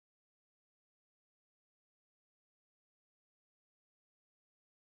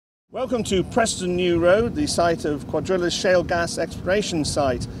Welcome to Preston New Road, the site of Cuadrilla's shale gas exploration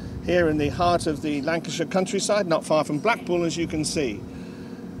site, here in the heart of the Lancashire countryside, not far from Blackpool, as you can see.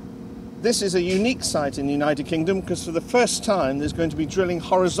 This is a unique site in the United Kingdom because for the first time there's going to be drilling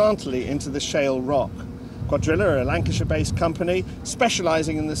horizontally into the shale rock. Cuadrilla are a Lancashire-based company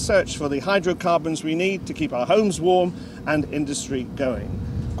specialising in the search for the hydrocarbons we need to keep our homes warm and industry going.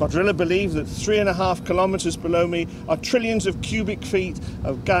 Cuadrilla believe that 3.5 kilometres below me are trillions of cubic feet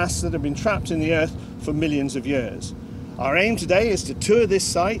of gas that have been trapped in the earth for millions of years. Our aim today is to tour this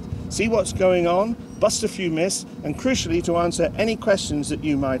site, see what's going on, bust a few myths, and crucially to answer any questions that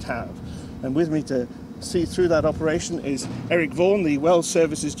you might have. And with me to see through that operation is Eric Vaughan, the Well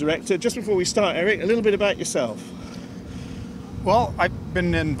Services Director. Just before we start, Eric, a little bit about yourself. Well, I've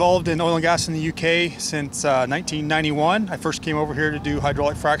been involved in oil and gas in the UK since 1991. I first came over here to do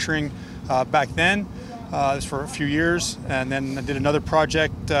hydraulic fracturing back then. It was for a few years, and then I did another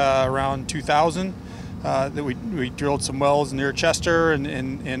project around 2000 that we drilled some wells near Chester and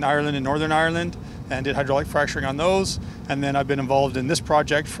in Ireland and Northern Ireland and did hydraulic fracturing on those. And then I've been involved in this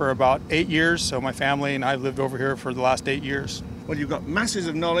project for about 8 years, so my family and I have lived over here for the last 8 years. Well, you've got masses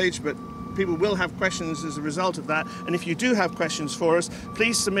of knowledge, but people will have questions as a result of that, and if you do have questions for us,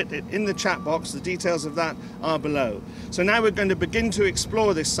 please submit it in the chat box. The details of that are below. So now we're going to begin to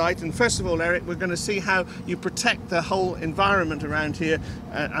explore this site, and first of all, Eric, we're going to see how you protect the whole environment around here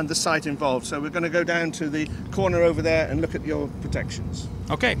and the site involved. So we're going to go down to the corner over there and look at your protections.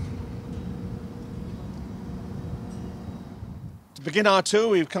 Okay. To begin our tour,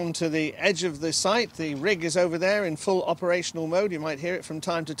 we've come to the edge of the site. The rig is over there in full operational mode. You might hear it from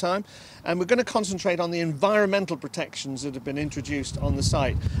time to time. And we're going to concentrate on the environmental protections that have been introduced on the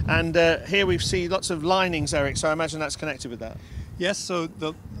site. And here we see lots of linings, Eric, so I imagine that's connected with that. Yes, so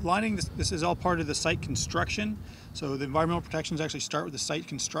the lining, this is all part of the site construction. So the environmental protections actually start with the site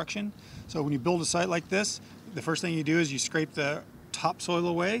construction. So when you build a site like this, the first thing you do is you scrape the topsoil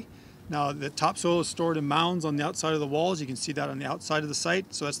away. Now, the topsoil is stored in mounds on the outside of the walls. You can see that on the outside of the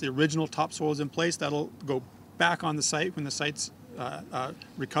site. So that's the original topsoil is in place. That'll go back on the site when the site's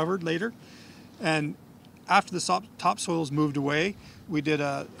recovered later. And after the topsoil is moved away, we did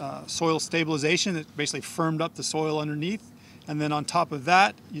a soil stabilization that basically firmed up the soil underneath. And then on top of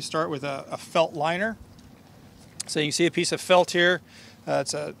that, you start with a felt liner. So you can see a piece of felt here.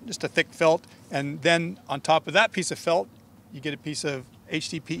 It's just a thick felt. And then on top of that piece of felt, you get a piece of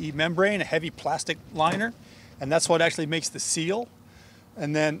HDPE membrane, a heavy plastic liner, and that's what actually makes the seal.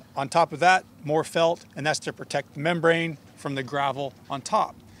 And then on top of that, more felt, and that's to protect the membrane from the gravel on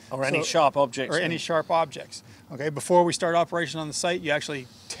top. Or any sharp objects. Or any sharp objects. Okay, before we start operation on the site, you actually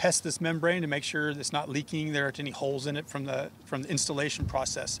test this membrane to make sure it's not leaking, there aren't any holes in it from the installation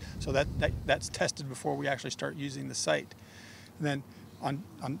process. So that's tested before we actually start using the site. And then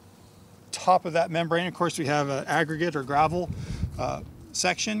on top of that membrane, of course, we have an aggregate or gravel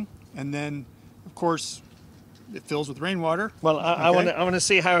section, and then of course it fills with rainwater. Well, I want to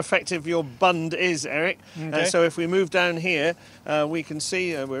see how effective your bund is, Eric. Okay. So if we move down here, we can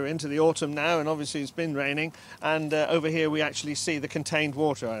see we're into the autumn now, and obviously it's been raining, and over here we actually see the contained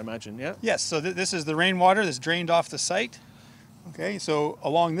water, I imagine, yeah? Yes, so this is the rainwater that's drained off the site. Okay, so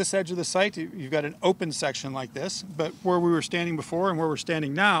along this edge of the site, you've got an open section like this, but where we were standing before and where we're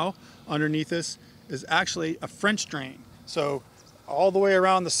standing now, underneath us, is actually a French drain. So all the way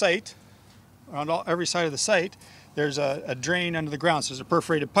around the site, around every side of the site, there's a drain under the ground. So there's a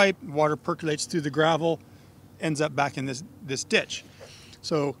perforated pipe, water percolates through the gravel, ends up back in this ditch.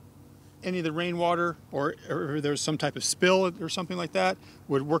 So any of the rainwater or there's some type of spill or something like that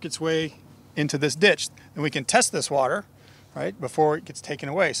would work its way into this ditch. And we can test this water, right, before it gets taken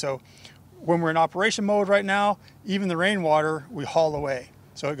away. So when we're in operation mode right now, even the rainwater we haul away.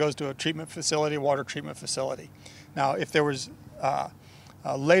 So it goes to a treatment facility, water treatment facility. Now, if there was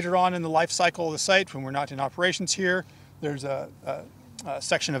later on in the life cycle of the site, when we're not in operations here, there's a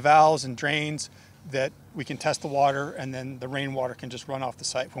section of valves and drains that we can test the water, and then the rainwater can just run off the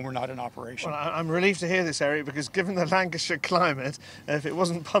site when we're not in operation. Well, I'm relieved to hear this, Eric, because given the Lancashire climate, if it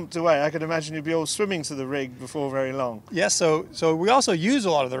wasn't pumped away, I could imagine you'd be all swimming to the rig before very long. Yes, so we also use a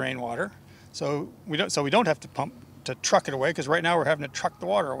lot of the rainwater, so we don't have to truck it away, because right now we're having to truck the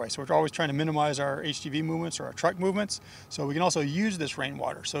water away. So we're always trying to minimize our HGV movements or our truck movements. So we can also use this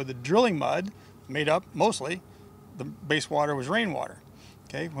rainwater. So the drilling mud made up mostly, the base water was rainwater.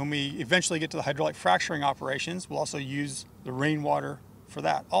 Okay, when we eventually get to the hydraulic fracturing operations, we'll also use the rainwater for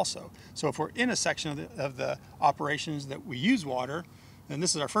that also. So if we're in a section of the operations that we use water, then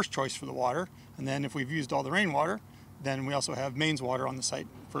this is our first choice for the water. And then if we've used all the rainwater, then we also have mains water on the site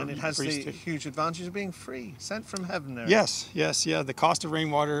And it has the huge advantage of being free, sent from heaven there. Yes, yeah. The cost of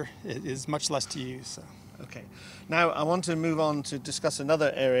rainwater is much less to use. So. Okay. Now I want to move on to discuss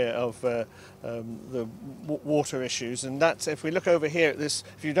another area of the water issues, and that's if we look over here at this,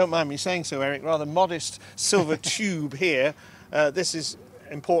 if you don't mind me saying so, Eric, rather modest silver tube here. This is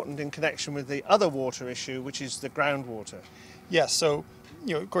important in connection with the other water issue, which is the groundwater. Yes. So,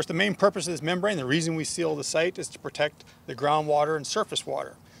 of course, the main purpose of this membrane, the reason we seal the site, is to protect the groundwater and surface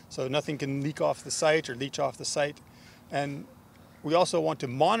water, so nothing can leak off the site or leach off the site. And we also want to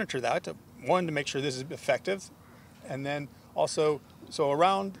monitor that. One, to make sure this is effective, and then also, so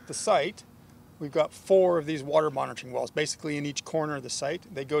around the site, we've got 4 of these water monitoring wells, basically in each corner of the site.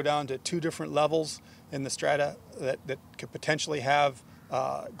 They go down to 2 different levels in the strata that could potentially have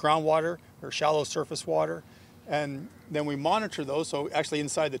groundwater or shallow surface water, and then we monitor those. So actually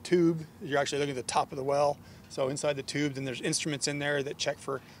inside the tube, you're actually looking at the top of the well. So inside the tube, then there's instruments in there that check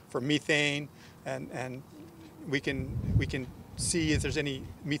for methane, and we can see if there's any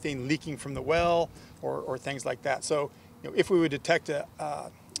methane leaking from the well or things like that. So if we would detect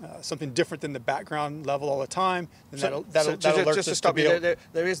something different than the background level all the time, then that'll alert us to be able.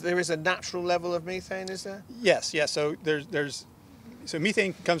 There is a natural level of methane, is there? Yes. So so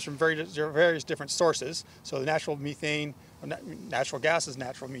methane comes from various different sources. So the natural methane, natural gas is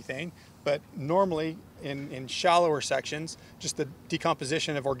natural methane, but normally in shallower sections, just the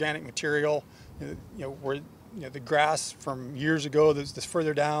decomposition of organic material, where the grass from years ago that's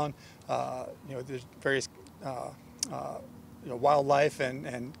further down, there's various wildlife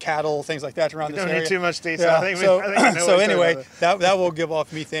and cattle, things like that around this area. Don't need too much detail. Yeah. I think So anyway, that will give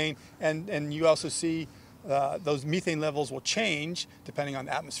off methane, and you also see those methane levels will change depending on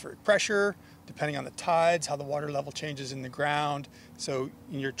the atmospheric pressure, depending on the tides, how the water level changes in the ground. So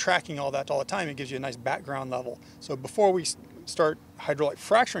you're tracking all that all the time. It gives you a nice background level. So before we start hydraulic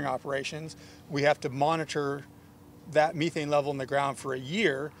fracturing operations, we have to monitor that methane level in the ground for a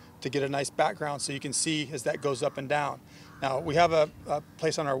year to get a nice background so you can see as that goes up and down. Now, we have a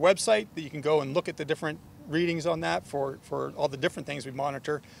place on our website that you can go and look at the different readings on that for all the different things we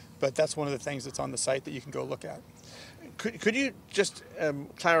monitor, but that's one of the things that's on the site that you can go look at. Could you just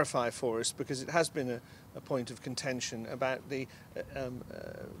clarify for us, because it has been a point of contention about the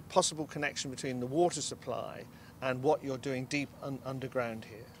possible connection between the water supply and what you're doing deep underground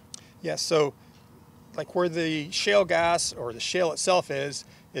here? Yes, so like where the shale gas or the shale itself is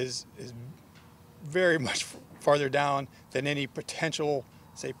very much farther down than any potential,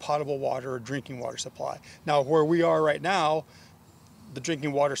 say, potable water or drinking water supply. Now, where we are right now, the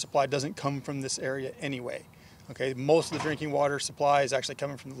drinking water supply doesn't come from this area anyway. Okay, most of the drinking water supply is actually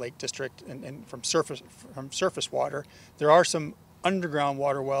coming from the Lake District and from surface water. There are some underground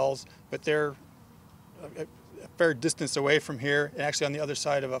water wells, but they're a fair distance away from here, and actually on the other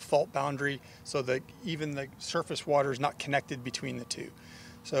side of a fault boundary, so that even the surface water is not connected between the two.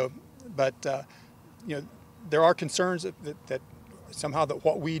 So, but there are concerns that somehow that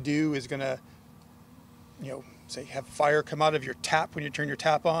what we do is going to, say, have fire come out of your tap when you turn your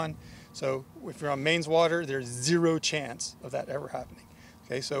tap on. So if you're on mains water, there's 0 chance of that ever happening.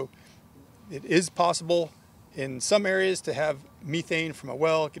 Okay, so it is possible in some areas to have methane from a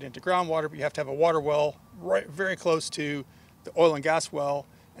well get into groundwater, but you have to have a water well right very close to the oil and gas well,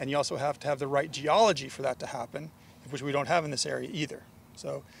 and you also have to have the right geology for that to happen, which we don't have in this area either.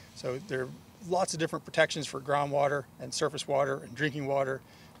 So there are lots of different protections for groundwater and surface water and drinking water,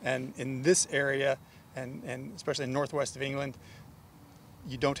 and in this area, and especially in northwest of England,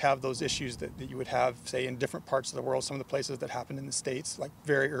 you don't have those issues that you would have, say, in different parts of the world, some of the places that happened in the States, like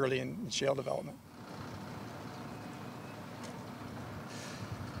very early in shale development.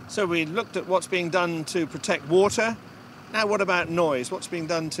 So we looked at what's being done to protect water. Now what about noise? What's being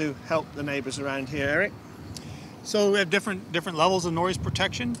done to help the neighbours around here, Eric? So we have different levels of noise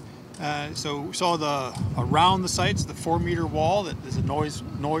protection. So we saw around the sites, the 4-meter wall that is a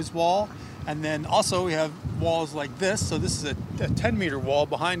noise wall. And then also we have walls like this. So this is a 10-meter wall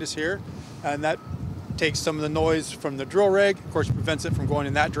behind us here, and that takes some of the noise from the drill rig. Of course, prevents it from going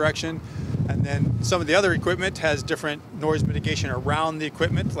in that direction. And then some of the other equipment has different noise mitigation around the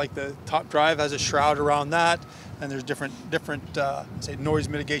equipment, like the top drive has a shroud around that, and there's different say, noise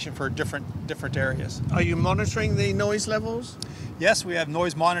mitigation for different areas. Are you monitoring the noise levels? Yes, we have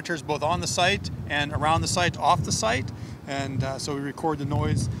noise monitors both on the site and around the site, off the site, and so we record the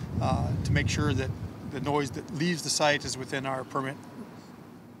noise to make sure that the noise that leaves the site is within our permit.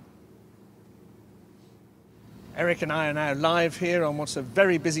 Eric and I are now live here on what's a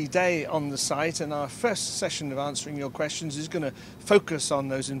very busy day on the site, and our first session of answering your questions is going to focus on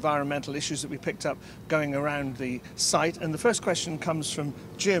those environmental issues that we picked up going around the site. And the first question comes from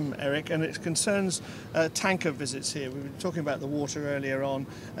Jim, Eric, and it concerns tanker visits here. We were talking about the water earlier on,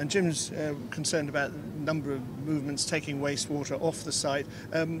 and Jim's concerned about the number of movements taking wastewater off the site.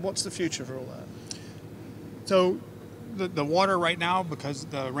 What's the future for all that? So the water right now, because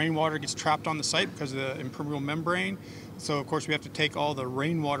the rainwater gets trapped on the site because of the impermeable membrane, so of course we have to take all the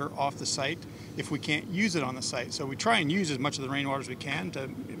rainwater off the site if we can't use it on the site. So we try and use as much of the rainwater as we can to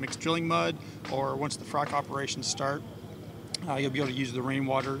mix drilling mud, or once the frac operations start, you'll be able to use the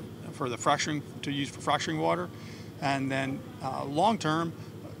rainwater for the fracturing, to use for fracturing water. And then long term,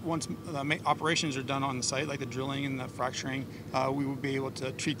 once the operations are done on the site, like the drilling and the fracturing, we will be able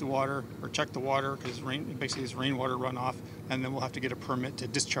to treat the water or check the water, because basically it's rainwater runoff, and then we'll have to get a permit to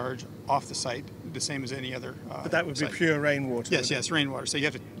discharge off the site, the same as any other But that would site. be pure rainwater? Yes, rainwater. So you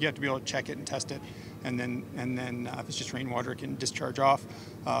have to be able to check it and test it, and then if it's just rainwater, it can discharge off.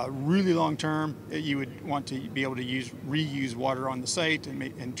 Really long term, you would want to be able to reuse water on the site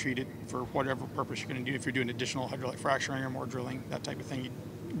and treat it for whatever purpose you're going to do. If you're doing additional hydraulic fracturing or more drilling, that type of thing, you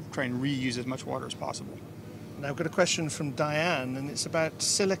try and reuse as much water as possible. Now I've got a question from Diane, and it's about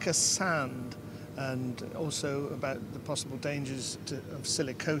silica sand, and also about the possible dangers of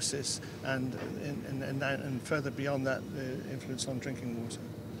silicosis, and further beyond that, the influence on drinking water.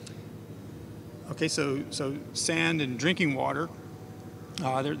 Okay, so sand and drinking water,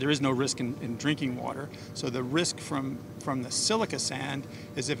 there is no risk in drinking water. So the risk from the silica sand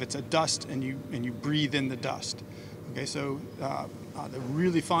is if it's a dust and you breathe in the dust. Okay, so the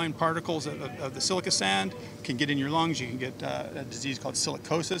really fine particles of the silica sand can get in your lungs. You can get a disease called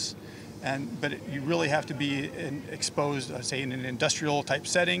silicosis, but you really have to be exposed, say, in an industrial type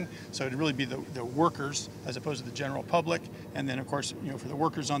setting. So it'd really be the workers as opposed to the general public. And then, of course, for the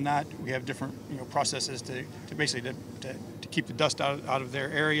workers on that, we have different processes to basically to keep the dust out of their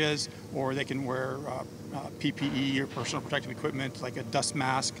areas, or they can wear PPE or personal protective equipment, like a dust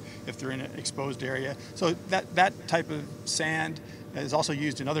mask if they're in an exposed area. So that type of sand is also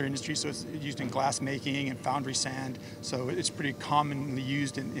used in other industries, so it's used in glass making and foundry sand, so it's pretty commonly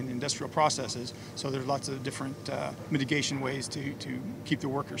used in industrial processes. So there's lots of different mitigation ways to keep the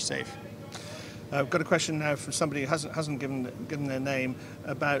workers safe. I've got a question now from somebody who hasn't given their name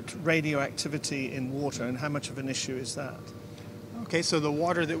about radioactivity in water, and how much of an issue is that? Okay, so the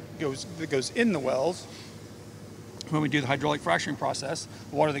water that goes in the wells, when we do the hydraulic fracturing process,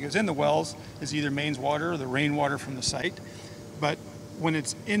 the water that goes in the wells is either mains water or the rainwater from the site. But when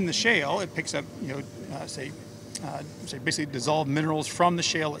it's in the shale, it picks up, say basically dissolved minerals from the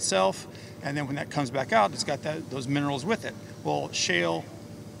shale itself, and then when that comes back out, it's got those minerals with it. Well, shale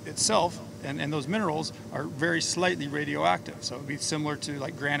itself and those minerals are very slightly radioactive, so it would be similar to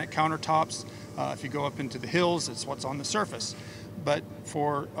like granite countertops. If you go up into the hills, it's what's on the surface. But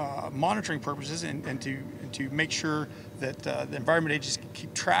for monitoring purposes and to make sure that the Environment Agency can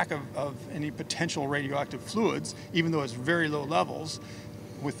keep track of any potential radioactive fluids, even though it's very low levels,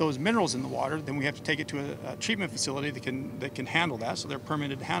 with those minerals in the water, then we have to take it to a treatment facility that can handle that. So they're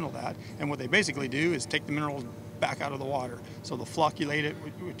permitted to handle that. And what they basically do is take the minerals back out of the water. So they'll flocculate it,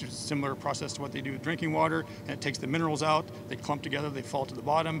 which is a similar process to what they do with drinking water, and it takes the minerals out, they clump together, they fall to the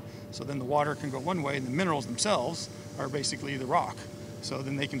bottom, so then the water can go one way, and the minerals themselves are basically the rock. So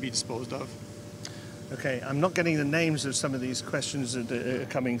then they can be disposed of. Okay, I'm not getting the names of some of these questions that are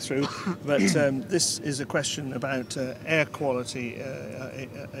coming through, but this is a question about air quality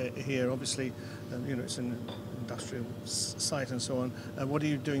here. Obviously, it's an industrial site and so on. What are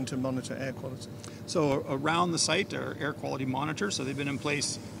you doing to monitor air quality? So around the site are air quality monitors. So they've been in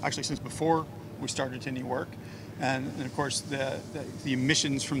place actually since before we started any work. And of course, the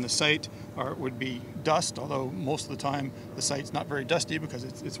emissions from the site would be dust, although most of the time the site's not very dusty because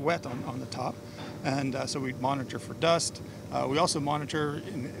it's wet on the top. And so we monitor for dust. We also monitor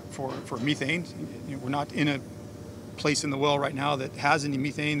for methane. We're not in a place in the well right now that has any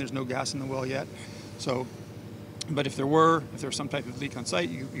methane. There's no gas in the well yet. So, but if there's some type of leak on site,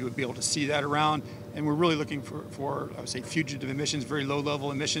 you would be able to see that around. And we're really looking for I would say, fugitive emissions, very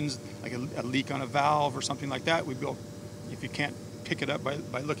low-level emissions, like a leak on a valve or something like that. If you can't pick it up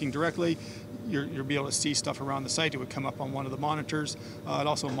by looking directly, you'll be able to see stuff around the site. It would come up on one of the monitors. It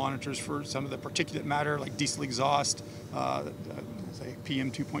also monitors for some of the particulate matter, like diesel exhaust, say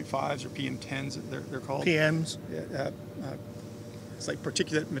PM 2.5s or PM 10s, they're called. PMs? It's like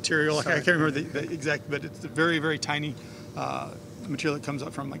particulate material. I can't remember the exact, but it's a very, very tiny material that comes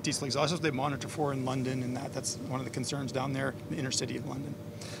up from like diesel exhaust. They monitor for in London, and that's one of the concerns down there in the inner city of London.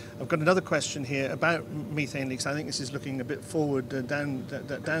 I've got another question here about methane leaks. I think this is looking a bit forward down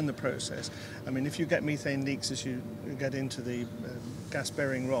the process. I mean, if you get methane leaks as you get into the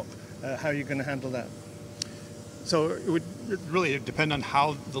gas-bearing rock, how are you going to handle that? So it would really depend on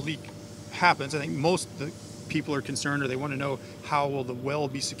how the leak happens. I think most of the people are concerned, or they want to know, how will the well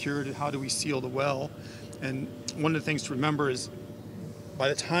be secured and how do we seal the well? And one of the things to remember is, by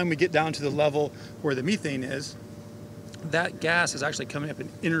the time we get down to the level where the methane is, that gas is actually coming up an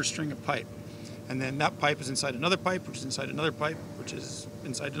inner string of pipe. And then that pipe is inside another pipe, which is inside another pipe, which is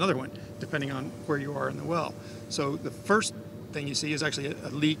inside another one, depending on where you are in the well. So the first thing you see is actually a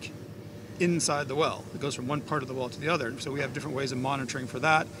leak inside the well. It goes from one part of the well to the other. So we have different ways of monitoring for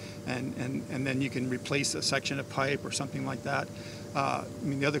that, and then you can replace a section of pipe or something like that. I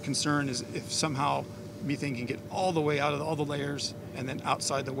mean, the other concern is if somehow methane can get all the way out of all the layers and then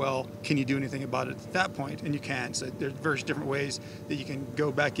outside the well, can you do anything about it at that point? And you can. So there's various different ways that you can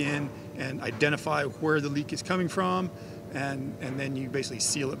go back in and identify where the leak is coming from, and then you basically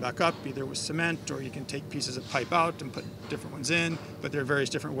seal it back up, either with cement, or you can take pieces of pipe out and put different ones in. But there are various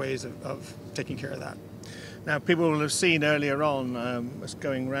different ways of taking care of that. Now, people will have seen earlier on us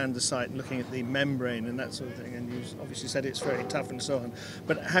going around the site and looking at the membrane and that sort of thing, and you obviously said it's very tough and so on.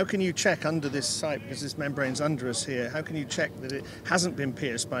 But how can you check under this site, because this membrane's under us here, how can you check that it hasn't been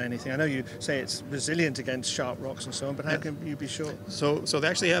pierced by anything? I know you say it's resilient against sharp rocks and so on, but how can you be sure? So they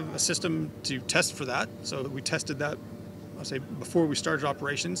actually have a system to test for that. So we tested that, I'll say, before we started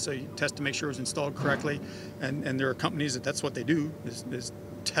operations. So you test to make sure it was installed correctly, and there are companies that's what they do, is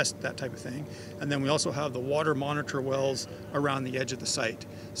test that type of thing. And then we also have the water monitor wells around the edge of the site.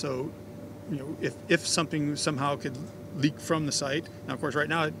 So, you know, if something somehow could leak from the site, now of course right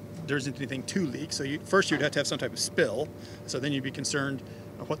now there isn't anything to leak, so first you'd have to have some type of spill. So then you'd be concerned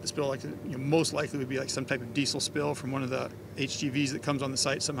of what the spill, like, you know, most likely would be like some type of diesel spill from one of the HGVs that comes on the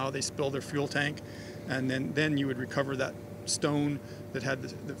site. Somehow they spill their fuel tank, and then you would recover that stone that had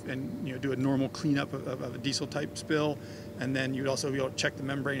and, you know, do a normal cleanup of a diesel type spill, and then you'd also be able to check the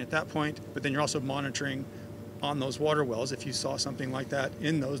membrane at that point. But then you're also monitoring on those water wells. If you saw something like that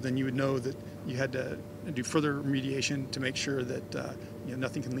in those, then you would know that you had to do further remediation to make sure that you know,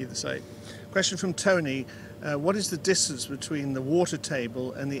 nothing can leave the site. Question from Tony: what is the distance between the water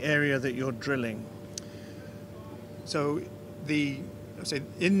table and the area that you're drilling? So say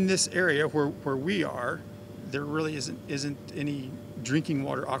in this area where we are, there really isn't any drinking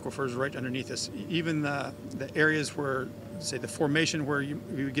water aquifers right underneath us. Even the areas where, say, the formation where you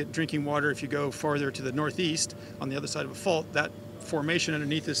would get drinking water, if you go farther to the northeast on the other side of a fault, that formation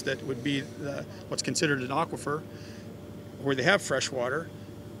underneath us that would be what's considered an aquifer, where they have fresh water,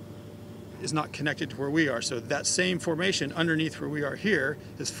 is not connected to where we are. So that same formation underneath where we are here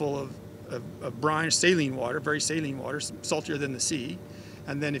is full of brine, saline water, very saline water, saltier than the sea.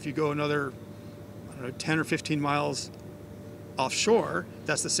 And then if you go another 10 or 15 miles offshore,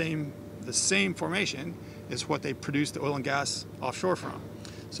 that's the same formation is what they produce the oil and gas offshore from.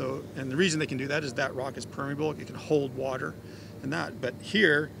 So, and the reason they can do that is that rock is permeable, it can hold water and that. But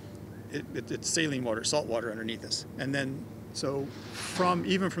here, it's saline water, salt water underneath us. And then, so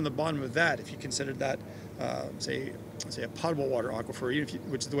even from the bottom of that, if you consider that, say a potable water aquifer,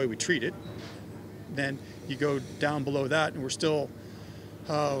 which is the way we treat it, then you go down below that, and we're still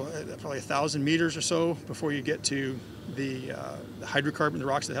probably 1,000 meters or so before you get to the hydrocarbon, the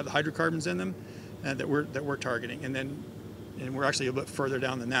rocks that have the hydrocarbons in them, and that we're targeting. And we're actually a bit further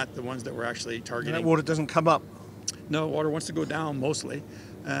down than that, the ones that we're actually targeting. And that water doesn't come up? No, water wants to go down mostly.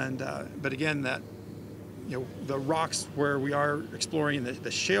 And but again, that, you know, the rocks where we are exploring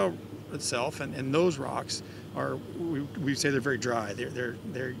the shale itself, and those rocks are, we say they're very dry.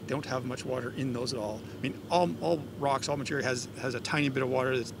 They don't have much water in those at all. I mean, all rocks, all material has a tiny bit of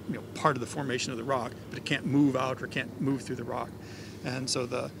water that's, you know, part of the formation of the rock, but it can't move out or can't move through the rock. And so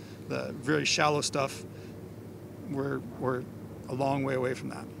the very shallow stuff, we're a long way away from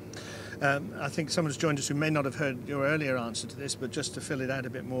that. I think someone's joined us who may not have heard your earlier answer to this, but just to fill it out a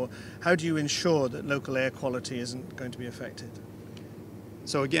bit more, how do you ensure that local air quality isn't going to be affected?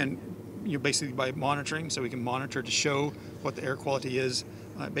 So again, you know, basically by monitoring, so we can monitor to show what the air quality is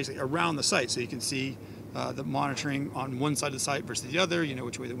basically around the site. So you can see the monitoring on one side of the site versus the other, you know,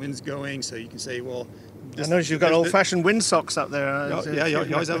 which way the wind's going. So you can say, well, I notice you've got old-fashioned windsocks up there. Yeah,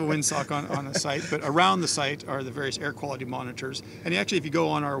 you always have a windsock on a site, but around the site are the various air quality monitors. And actually, if you go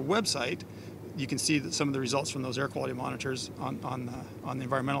on our website, you can see some of the results from those air quality monitors on the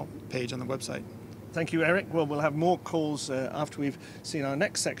environmental page on the website. Thank you, Eric. Well, we'll have more calls after we've seen our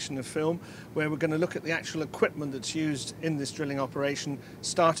next section of film, where we're going to look at the actual equipment that's used in this drilling operation,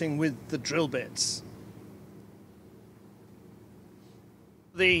 starting with the drill bits.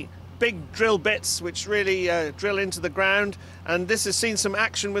 The big drill bits which really drill into the ground, and this has seen some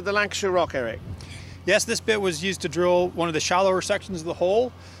action with the Lancashire rock, Eric. Yes, this bit was used to drill one of the shallower sections of the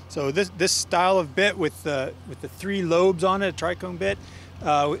hole. So this style of bit with the 3 lobes on it, a tricone bit,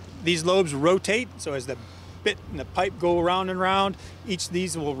 these lobes rotate. So as the bit and the pipe go around and around, each of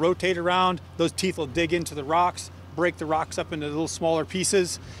these will rotate around. Those teeth will dig into the rocks, break the rocks up into little smaller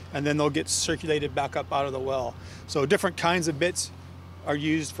pieces, and then they'll get circulated back up out of the well. So different kinds of bits are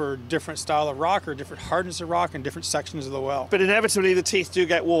used for different style of rock or different hardness of rock and different sections of the well. But inevitably the teeth do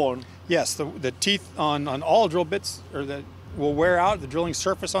get worn. Yes, the teeth on all drill bits will wear out, the drilling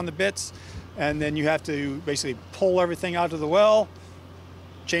surface on the bits, and then you have to basically pull everything out of the well,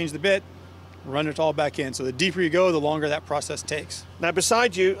 change the bit, run it all back in. So the deeper you go, the longer that process takes. Now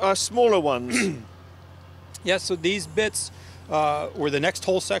beside you are smaller ones. Yes, so these bits were the next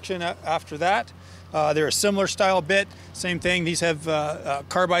hole section after that. They're a similar style bit, same thing. These have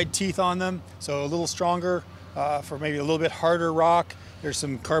carbide teeth on them, so a little stronger for maybe a little bit harder rock. There's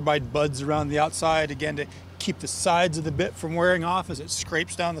some carbide buds around the outside, again, to keep the sides of the bit from wearing off as it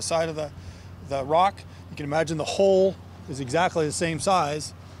scrapes down the side of the rock. You can imagine the hole is exactly the same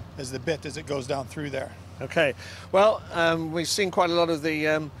size as the bit as it goes down through there. Okay, well, we've seen quite a lot of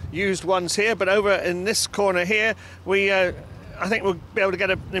the used ones here, but over in this corner here, I think we'll be able to get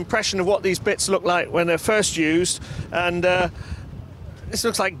an impression of what these bits look like when they're first used. And this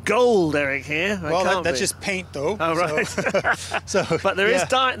looks like gold, Eric, here. Well, that's just paint, though. Oh, right. So, but there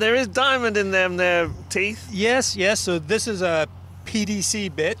is diamond in them, their teeth. Yes. So this is a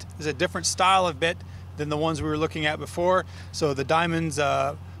PDC bit. It's a different style of bit than the ones we were looking at before. So the diamonds,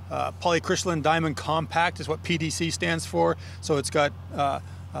 polycrystalline diamond compact is what PDC stands for. So it's got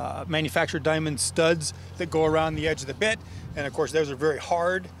manufactured diamond studs that go around the edge of the bit, and of course those are very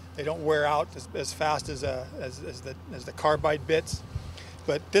hard. They don't wear out as fast as the carbide bits.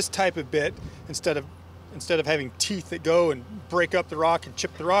 But this type of bit, instead of having teeth that go and break up the rock and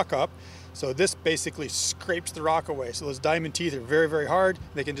chip the rock up, so this basically scrapes the rock away. So those diamond teeth are very, very hard.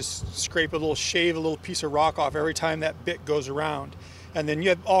 They can just shave a little piece of rock off every time that bit goes around. And then you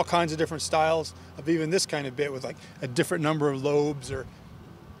have all kinds of different styles of even this kind of bit with like a different number of lobes or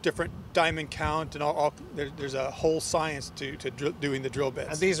different diamond count, and there's a whole science to doing the drill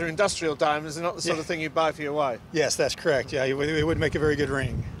bits. And these are industrial diamonds, they're not the sort of thing you buy for your wife. Yes, that's correct. Yeah, it would make a very good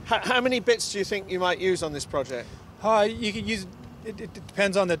ring. How many bits do you think you might use on this project? You can use, it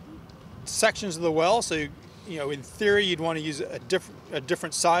depends on the sections of the well. So in theory you'd want to use a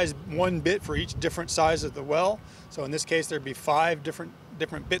different size, one bit for each different size of the well. So in this case there'd be 5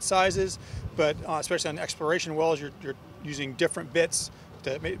 different bit sizes, but especially on exploration wells you're using different bits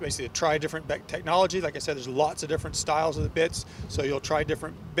to basically try different technology. Like I said, there's lots of different styles of the bits, so you'll try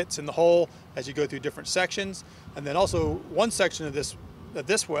different bits in the hole as you go through different sections. And then also one section of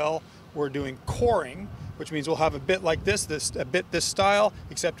this well we're doing coring, which means we'll have a bit like this style,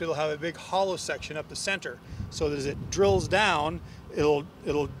 except it'll have a big hollow section up the center. So that as it drills down, it'll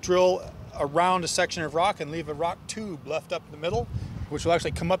drill around a section of rock and leave a rock tube left up in the middle, which will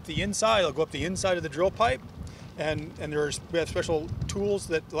actually come up the inside. It'll go up the inside of the drill pipe. And we have special tools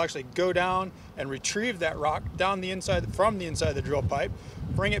that will actually go down and retrieve that rock down the inside from the inside of the drill pipe,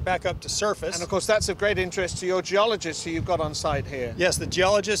 bring it back up to surface. And of course that's of great interest to your geologists who you've got on site here. Yes, the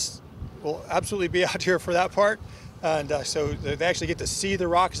geologists will absolutely be out here for that part. And so they actually get to see the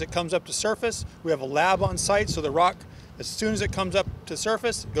rock as it comes up to surface. We have a lab on site, so the rock, as soon as it comes up to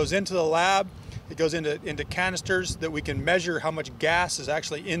surface, it goes into the lab. It goes into canisters that we can measure how much gas is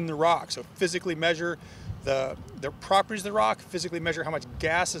actually in the rock. So physically measure the properties of the rock, physically measure how much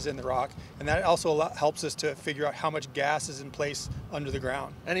gas is in the rock, and that also helps us to figure out how much gas is in place under the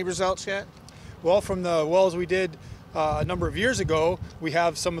ground. Any results yet? Well, from the wells we did a number of years ago, we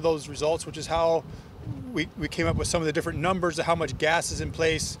have some of those results, which is how we came up with some of the different numbers of how much gas is in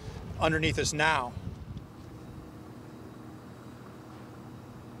place underneath us now.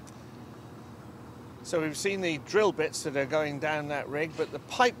 So we've seen the drill bits that are going down that rig, but the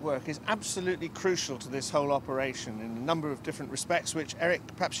pipe work is absolutely crucial to this whole operation in a number of different respects, which, Eric,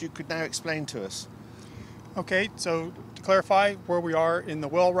 perhaps you could now explain to us. Okay, so to clarify where we are in the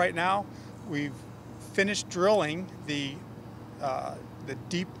well right now, we've finished drilling the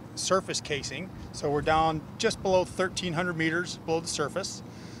deep surface casing. So we're down just below 1,300 meters below the surface.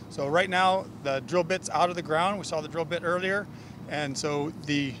 So right now the drill bit's out of the ground. We saw the drill bit earlier, and so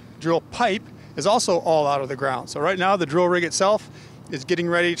the drill pipe is also all out of the ground. So right now the drill rig itself is getting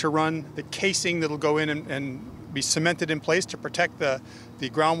ready to run the casing that'll go in and be cemented in place to protect the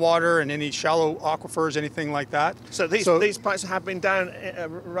groundwater and any shallow aquifers, anything like that. So these pipes have been down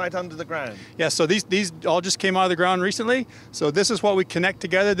right under the ground? Yeah, so these all just came out of the ground recently. So this is what we connect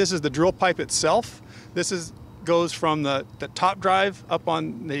together. This is the drill pipe itself. This goes from the top drive up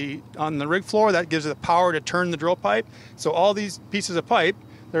on the rig floor. That gives it the power to turn the drill pipe. So all these pieces of pipe,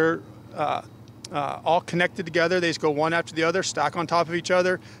 they're all connected together. They just go one after the other, stack on top of each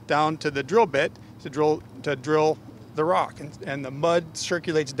other, down to the drill bit to drill the rock. And the mud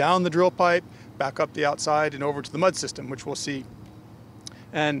circulates down the drill pipe, back up the outside and over to the mud system, which we'll see.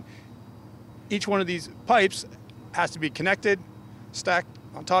 And each one of these pipes has to be connected, stacked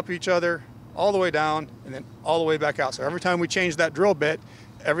on top of each other, all the way down, and then all the way back out. So every time we change that drill bit,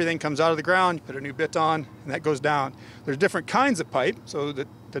 everything comes out of the ground, you put a new bit on, and that goes down. There's different kinds of pipe. So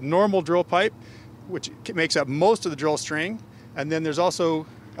the normal drill pipe, which makes up most of the drill string, and then there's also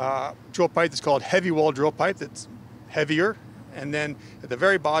drill pipe that's called heavy wall drill pipe that's heavier. And then at the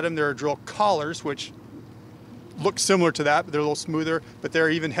very bottom, there are drill collars, which look similar to that, but they're a little smoother, but they're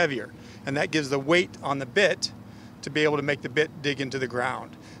even heavier. And that gives the weight on the bit to be able to make the bit dig into the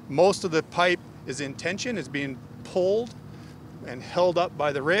ground. Most of the pipe is in tension, is being pulled and held up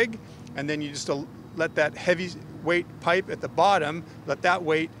by the rig, and then you just let that heavy weight pipe at the bottom, let that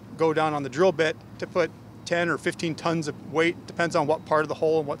weight go down on the drill bit to put 10 or 15 tons of weight, depends on what part of the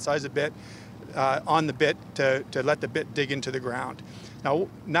hole and what size of bit, on the bit to let the bit dig into the ground.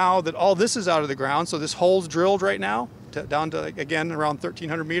 Now that all this is out of the ground, so this hole's drilled right now down to, again, around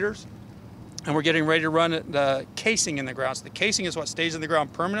 1,300 meters. And we're getting ready to run the casing in the ground. So the casing is what stays in the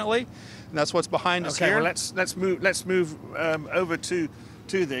ground permanently, and that's what's behind us here. Well, let's move over to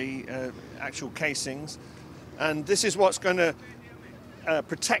the actual casings, and this is what's going to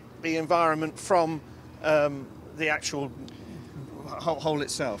protect the environment from the actual hole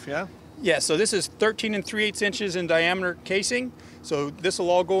itself. Yeah. Yeah. So this is 13 3/8 inches in diameter casing. So this will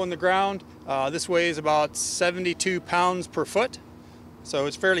all go in the ground. This weighs about 72 pounds per foot. So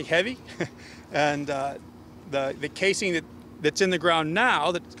it's fairly heavy. And the casing that's in the ground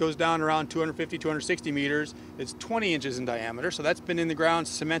now, that goes down around 250, 260 meters, it's 20 inches in diameter. So that's been in the ground,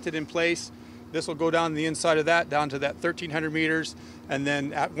 cemented in place. This will go down the inside of that, down to that 1,300 meters. And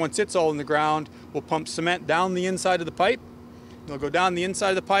then once it's all in the ground, we'll pump cement down the inside of the pipe. It'll go down the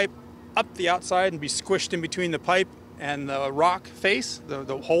inside of the pipe, up the outside, and be squished in between the pipe and the rock face,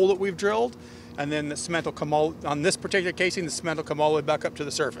 the hole that we've drilled. And then the cement will come all, on this particular casing, the cement will come all the way back up to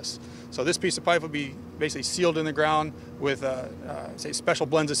the surface. So this piece of pipe will be basically sealed in the ground with, say, special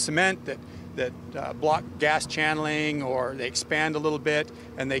blends of cement that block gas channeling, or they expand a little bit,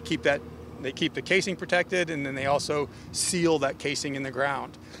 and they keep the casing protected, and then they also seal that casing in the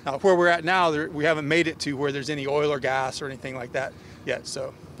ground. Now, where we're at now, we haven't made it to where there's any oil or gas or anything like that yet.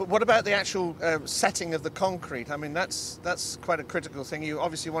 So. But what about the actual setting of the concrete? I mean, that's quite a critical thing. You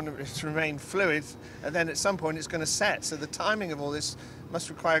obviously want it to remain fluid, and then at some point it's going to set. So the timing of all this must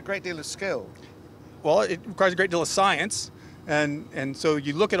require a great deal of skill. Well, it requires a great deal of science. And so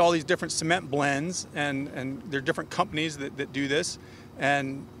you look at all these different cement blends, and there are different companies that do this,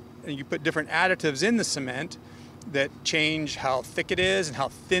 and you put different additives in the cement that change how thick it is and how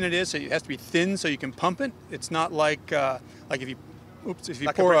thin it is. So it has to be thin so you can pump it. It's not like if you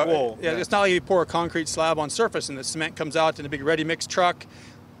like pour a brick wall. Yeah, it's not like you pour a concrete slab on surface and the cement comes out in a big ready mix truck,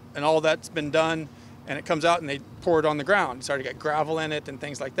 and all that's been done, and it comes out and they pour it on the ground. It's already got gravel in it and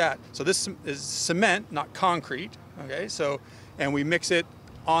things like that. So this is cement, not concrete. Okay, so, and we mix it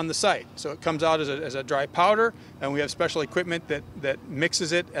on the site. So it comes out as a dry powder, and we have special equipment that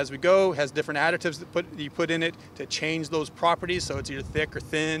mixes it as we go, has different additives that you put in it to change those properties, so it's either thick or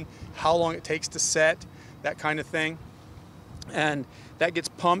thin, how long it takes to set, that kind of thing. And that gets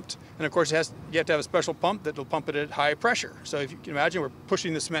pumped, and of course you have to have a special pump that will pump it at high pressure. So if you can imagine, we're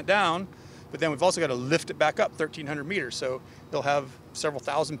pushing the cement down, but then we've also got to lift it back up 1,300 meters. So they'll have several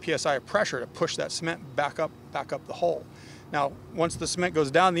thousand PSI of pressure to push that cement back up the hole. Now, once the cement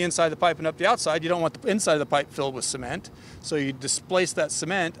goes down the inside of the pipe and up the outside, you don't want the inside of the pipe filled with cement. So you displace that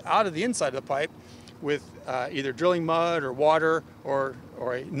cement out of the inside of the pipe with either drilling mud or water or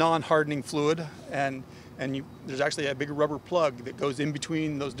a non-hardening fluid. And there's actually a big rubber plug that goes in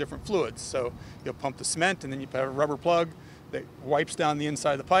between those different fluids. So you'll pump the cement, and then you have a rubber plug that wipes down the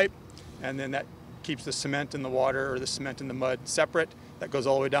inside of the pipe, and then that keeps the cement and the water or the cement and the mud separate. That goes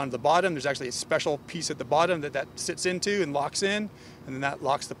all the way down to the bottom. There's actually a special piece at the bottom that sits into and locks in, and then that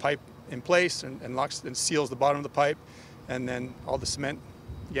locks the pipe in place and locks and seals the bottom of the pipe. And then all the cement,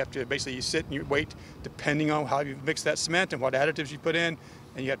 you have to basically, you sit and you wait, depending on how you mix that cement and what additives you put in,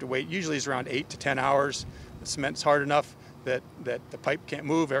 and you have to wait. Usually it's around 8 to 10 hours. The cement's hard enough that the pipe can't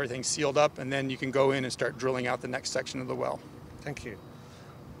move, everything's sealed up, and then you can go in and start drilling out the next section of the well. Thank you.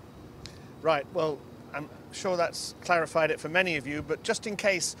 Right, well, I'm sure that's clarified it for many of you, but just in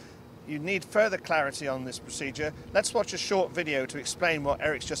case you need further clarity on this procedure, let's watch a short video to explain what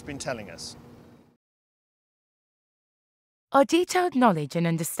Eric's just been telling us. Our detailed knowledge and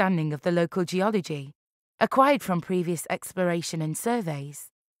understanding of the local geology, acquired from previous exploration and surveys,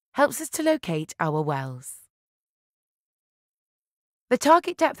 helps us to locate our wells. The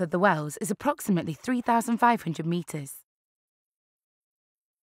target depth of the wells is approximately 3,500 metres.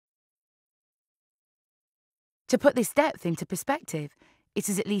 To put this depth into perspective, it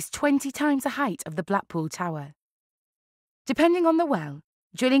is at least 20 times the height of the Blackpool Tower. Depending on the well,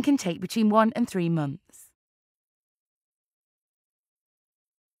 drilling can take between 1 and 3 months.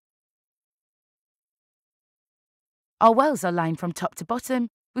 Our wells are lined from top to bottom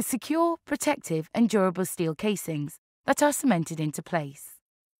with secure, protective and durable steel casings that are cemented into place.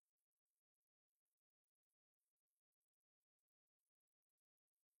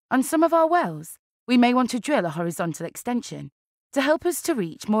 On some of our wells, we may want to drill a horizontal extension to help us to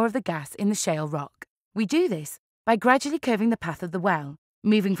reach more of the gas in the shale rock. We do this by gradually curving the path of the well,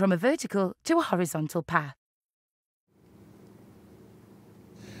 moving from a vertical to a horizontal path.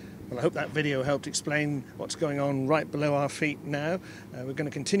 Well, I hope that video helped explain what's going on right below our feet now. We're going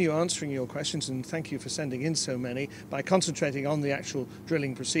to continue answering your questions, and thank you for sending in so many, by concentrating on the actual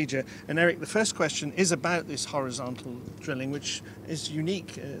drilling procedure. And Eric, the first question is about this horizontal drilling, which is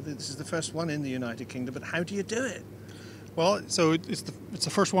unique. This is the first one in the United Kingdom, but how do you do it? Well, so it's the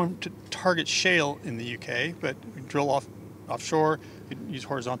first one to target shale in the UK, but we drill offshore. We use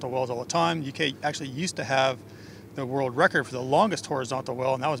horizontal wells all the time. The UK actually used to have the world record for the longest horizontal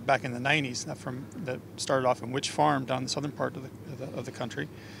well, and that was back in the 90s. That started off in Witch Farm down the southern part of the country.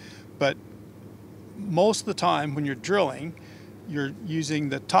 But most of the time when you're drilling, you're using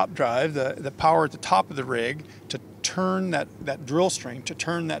the top drive, the power at the top of the rig, to turn that drill string, to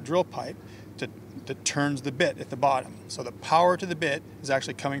turn that drill pipe, that turns the bit at the bottom. So the power to the bit is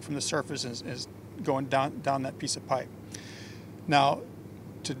actually coming from the surface and is going down that piece of pipe. Now,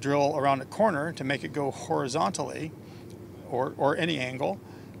 to drill around a corner, to make it go horizontally or any angle,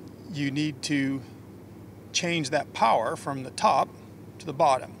 you need to change that power from the top to the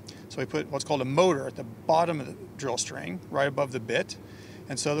bottom. So we put what's called a motor at the bottom of the drill string, right above the bit,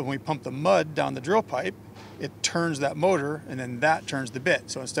 and so that when we pump the mud down the drill pipe, it turns that motor, and then that turns the bit.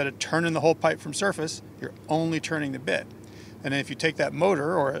 So instead of turning the whole pipe from surface, you're only turning the bit. And then if you take that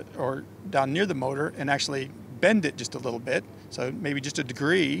motor or down near the motor and actually bend it just a little bit, so maybe just a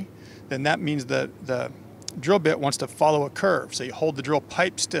degree, then that means the drill bit wants to follow a curve. So you hold the drill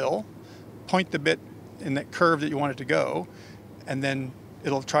pipe still, point the bit in that curve that you want it to go, and then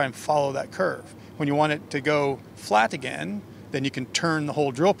it'll try and follow that curve. When you want it to go flat again, then you can turn the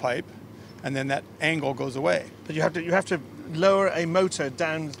whole drill pipe, and then that angle goes away. But you have to lower a motor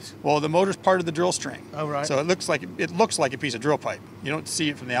down. Well, the motor's part of the drill string. Oh, right. So it looks like a piece of drill pipe. You don't see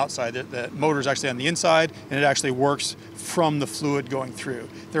it from the outside. The motor's actually on the inside, and it actually works from the fluid going through.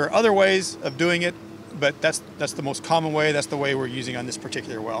 There are other ways of doing it, but that's the most common way. That's the way we're using on this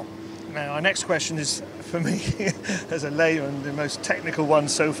particular well. Now, our next question is, for me, as a layman, the most technical one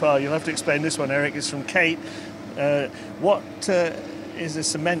so far. You'll have to explain this one, Eric. It's from Kate. What is a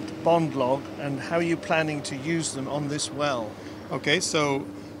cement bond log, and how are you planning to use them on this well? Okay, so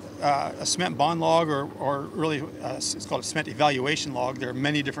a cement bond log, or really it's called a cement evaluation log. There are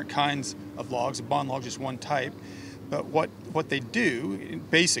many different kinds of logs. A bond log is just one type. But what they do,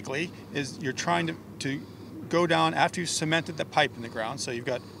 basically, is you're trying to go down after you've cemented the pipe in the ground. So you've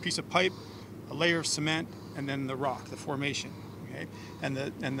got a piece of pipe, a layer of cement, and then the rock, the formation. Okay? And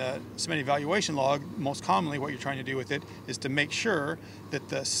the cement evaluation log, most commonly what you're trying to do with it is to make sure that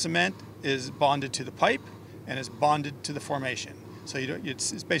the cement is bonded to the pipe and is bonded to the formation. So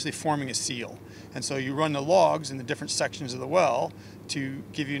it's basically forming a seal. And so you run the logs in the different sections of the well to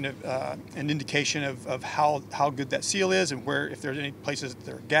give you an indication of how good that seal is, and where, if there's any places that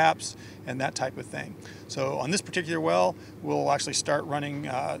there are gaps and that type of thing. So on this particular well, we'll actually start running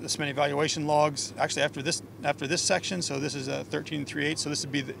the cement evaluation logs actually after this section. So this is a 13 3/8. So this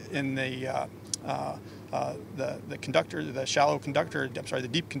would be in the conductor, the shallow conductor, the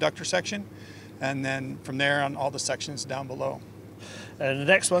deep conductor section, and then from there on all the sections down below. And the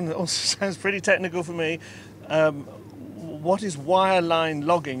next one also sounds pretty technical for me. What is wireline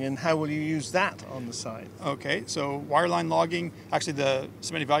logging, and how will you use that on the site? Okay, so wireline logging, actually the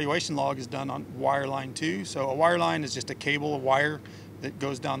cement evaluation log is done on wireline too. So a wireline is just a cable, a wire that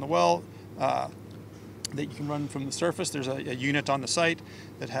goes down the well that you can run from the surface. There's a unit on the site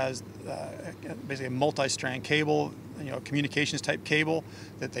that has basically a multi-strand cable, communications type cable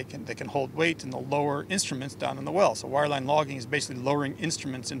that they can hold weight, and they'll lower instruments down in the well. So wireline logging is basically lowering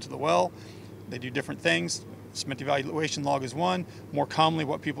instruments into the well. They do different things. Cement evaluation log is one. More commonly,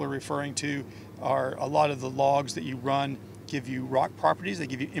 what people are referring to are a lot of the logs that you run give you rock properties. They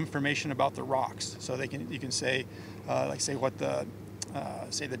give you information about the rocks. So you can say, what the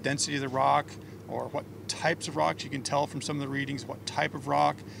density of the rock, or what types of rocks. You can tell from some of the readings what type of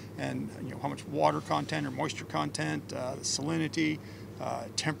rock, and how much water content or moisture content, the salinity,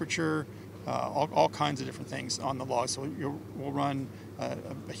 temperature, all kinds of different things on the logs. So we'll run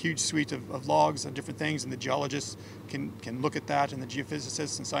a huge suite of logs of different things, and the geologists can look at that, and the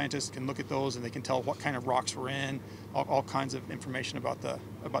geophysicists and scientists can look at those, and they can tell what kind of rocks we're in, all kinds of information about the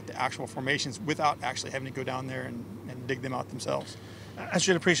actual formations without actually having to go down there and dig them out themselves. As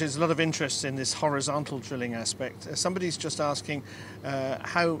you'll appreciate, there's a lot of interest in this horizontal drilling aspect. Somebody's just asking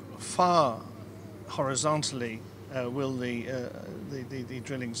how far horizontally will the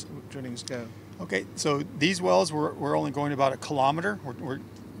drillings go? Okay, so these wells we're only going about 1 kilometer. We're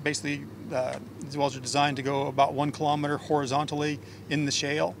basically these wells are designed to go about 1 kilometer horizontally in the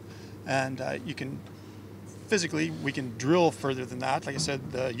shale, and physically we can drill further than that. Like I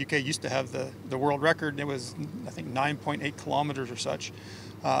said, the UK used to have the world record, and it was, I think, 9.8 kilometers or such.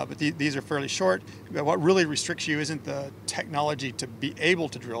 But these are fairly short. What really restricts you isn't the technology to be able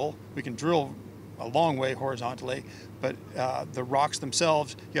to drill. We can drill a long way horizontally, but the rocks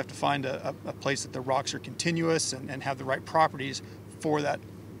themselves, you have to find a place that the rocks are continuous and have the right properties for that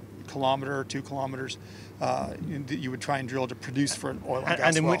kilometer or 2 kilometers that you would try and drill to produce for an oil and gas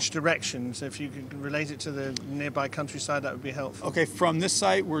And in well. which directions? If you could relate it to the nearby countryside, that would be helpful. Okay, from this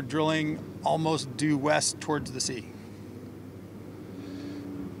site we're drilling almost due west towards the sea.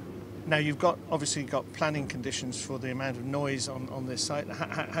 Now you've obviously got planning conditions for the amount of noise on this site.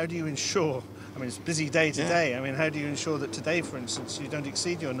 How do you ensure, I mean, it's a busy day today, I mean, how do you ensure that today, for instance, you don't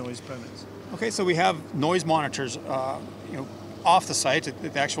exceed your noise permits? Okay, so we have noise monitors off the site at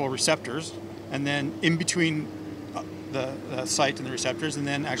the actual receptors, and then in between the site and the receptors, and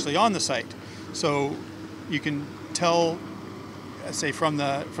then actually on the site. So you can tell, say, from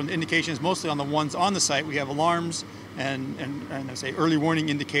the indications, mostly on the ones on the site, we have alarms and I say early warning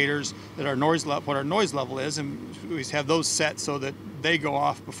indicators that what our noise level is, and we have those set so that they go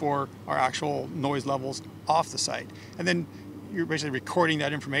off before our actual noise levels off the site. And then you're basically recording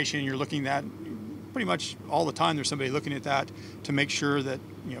that information, and you're looking at pretty much all the time. There's somebody looking at that to make sure that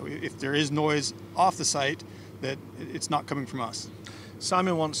if there is noise off the site, that it's not coming from us.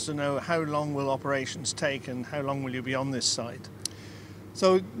 Simon wants to know, how long will operations take, and how long will you be on this site?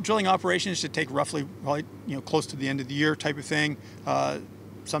 So drilling operations should take roughly, probably, close to the end of the year type of thing.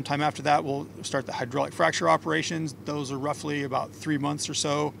 Sometime after that, we'll start the hydraulic fracture operations. Those are roughly about 3 months or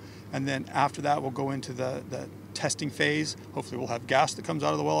so. And then after that, we'll go into the testing phase. Hopefully we'll have gas that comes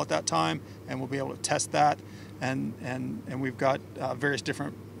out of the well at that time, and we'll be able to test that. And we've got various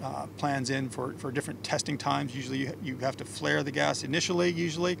different plans in for different testing times. Usually you have to flare the gas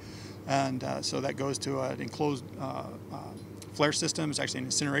initially, and so that goes to an enclosed flare system. It's actually an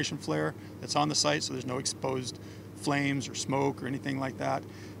incineration flare that's on the site, so there's no exposed flames or smoke or anything like that.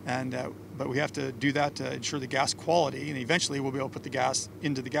 And but we have to do that to ensure the gas quality, and eventually we'll be able to put the gas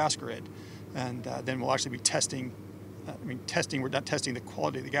into the gas grid, and then we'll actually be testing. We're not testing the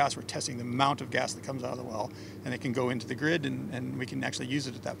quality of the gas, we're testing the amount of gas that comes out of the well, and it can go into the grid, and we can actually use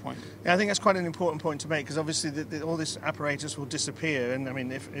it at that point. Yeah, I think that's quite an important point to make, because obviously all this apparatus will disappear, and I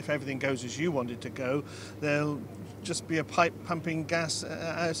mean, if everything goes as you want it to go, there'll just be a pipe pumping gas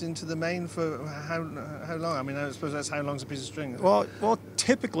out into the main for how long? I mean, I suppose that's how long's a piece of string. Well,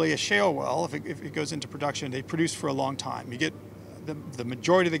 typically a shale well, if it goes into production, they produce for a long time. You get the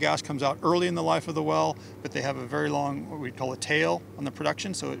majority of the gas comes out early in the life of the well, but they have a very long, what we call a tail on the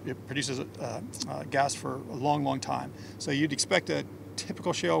production, so it produces gas for a long time. So you'd expect a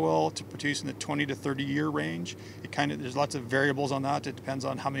typical shale well to produce in the 20 to 30 year range. There's lots of variables on that. It depends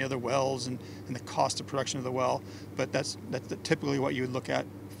on how many other wells and the cost of production of the well, but that's typically what you would look at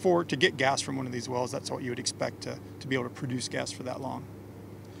to get gas from one of these wells. That's what you would expect to be able to produce gas for that long.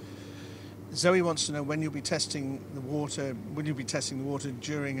 Zoe wants to know when you'll be testing the water. Will you be testing the water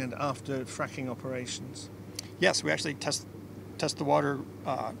during and after fracking operations? Yes, we actually test the water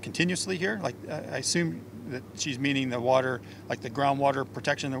continuously here. Like I assume that she's meaning the water, like the groundwater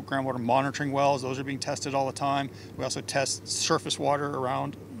protection, the groundwater monitoring wells. Those are being tested all the time. We also test surface water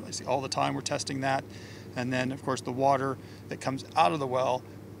around. I see all the time. We're testing that, and then of course the water that comes out of the well,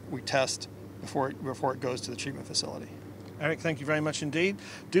 we test before it goes to the treatment facility. Eric, thank you very much indeed.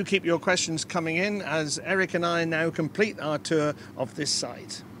 Do keep your questions coming in as Eric and I now complete our tour of this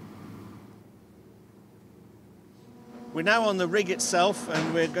site. We're now on the rig itself,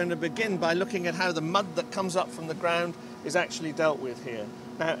 and we're going to begin by looking at how the mud that comes up from the ground is actually dealt with here.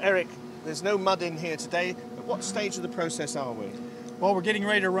 Now, Eric, there's no mud in here today. At what stage of the process are we? Well, we're getting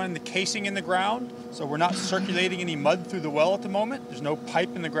ready to run the casing in the ground, so we're not circulating any mud through the well at the moment. There's no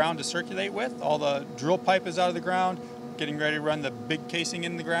pipe in the ground to circulate with. All the drill pipe is out of the ground. Getting ready to run the big casing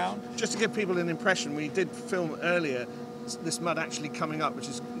in the ground. Just to give people an impression, we did film earlier this mud actually coming up, which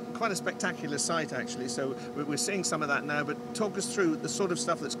is quite a spectacular sight actually, so we're seeing some of that now, but talk us through the sort of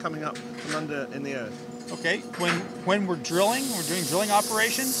stuff that's coming up from under in the earth. Okay, when we're drilling, we're doing drilling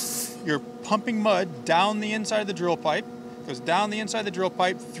operations, you're pumping mud down the inside of the drill pipe, goes down the inside of the drill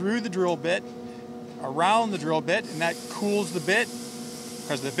pipe, through the drill bit, around the drill bit, and that cools the bit,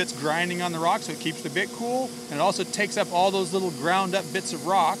 because the bit's grinding on the rock, so it keeps the bit cool, and it also takes up all those little ground up bits of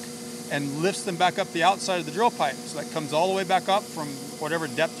rock and lifts them back up the outside of the drill pipe. So that comes all the way back up from whatever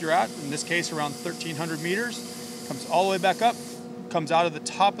depth you're at, in this case around 1,300 meters, comes all the way back up, comes out of the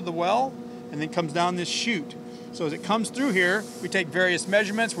top of the well, and then comes down this chute. So as it comes through here, we take various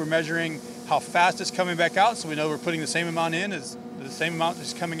measurements. We're measuring how fast it's coming back out, so we know we're putting the same amount in as the same amount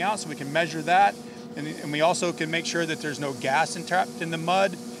is coming out, so we can measure that. And we also can make sure that there's no gas entrapped in the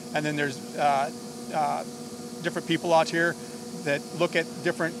mud. And then there's different people out here that look at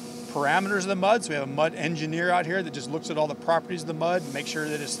different parameters of the mud. So we have a mud engineer out here that just looks at all the properties of the mud, make sure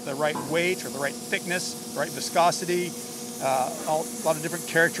that it's the right weight or the right thickness, the right viscosity, a lot of different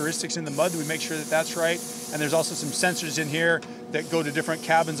characteristics in the mud that we make sure that that's right. And there's also some sensors in here that go to different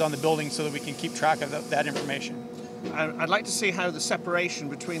cabins on the building so that we can keep track of that information. I'd like to see how the separation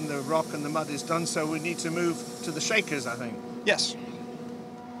between the rock and the mud is done, so we need to move to the shakers, I think. Yes.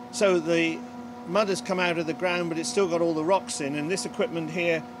 So the mud has come out of the ground, but it's still got all the rocks in, and this equipment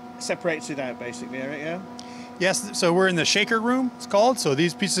here separates it out, basically, Eric, yeah? Yes, so we're in the shaker room, it's called. So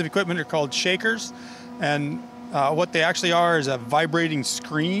these pieces of equipment are called shakers, and what they actually are is a vibrating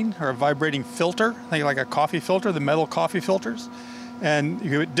screen or a vibrating filter, think like a coffee filter, the metal coffee filters. And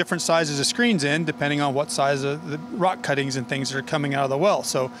you get different sizes of screens in depending on what size of the rock cuttings and things that are coming out of the well.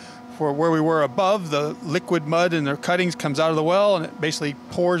 So for where we were above, the liquid mud and the cuttings comes out of the well and it basically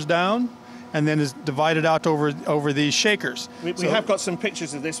pours down and then is divided out over these shakers. We have got some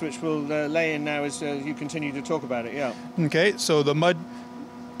pictures of this which we'll lay in now as you continue to talk about it, yeah. Okay, so the mud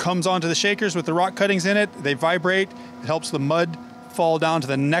comes onto the shakers with the rock cuttings in it. They vibrate. It helps the mud fall down to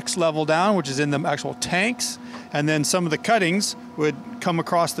the next level down, which is in the actual tanks. And then some of the cuttings would come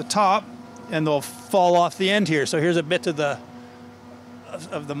across the top and they'll fall off the end here. So here's a bit of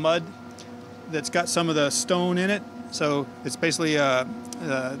the mud that's got some of the stone in it. So it's basically the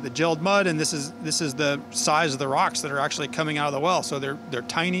gelled mud, and this is the size of the rocks that are actually coming out of the well. So they're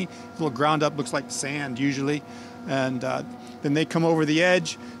tiny, a little ground up, looks like sand usually. And then they come over the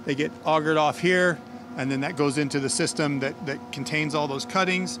edge, they get augered off here, and then that goes into the system that contains all those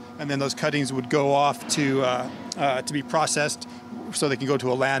cuttings, and then those cuttings would go off to be processed so they can go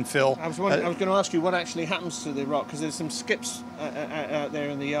to a landfill. I was going to ask you what actually happens to the rock, because there's some skips out there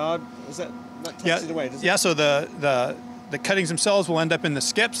in the yard. Is that takes it away, does it? Yeah, so the cuttings themselves will end up in the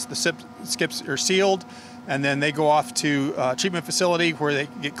skips. The skips are sealed, and then they go off to a treatment facility where they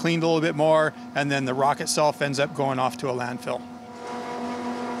get cleaned a little bit more, and then the rock itself ends up going off to a landfill.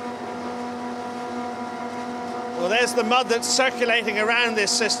 Well, there's the mud that's circulating around this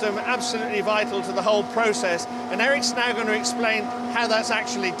system, absolutely vital to the whole process. And Eric's now going to explain how that's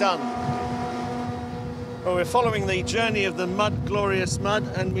actually done. Well, we're following the journey of the mud, glorious mud,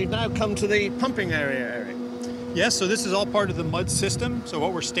 and we've now come to the pumping area, Eric. Yes, so this is all part of the mud system. So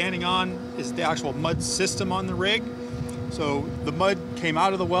what we're standing on is the actual mud system on the rig. So the mud came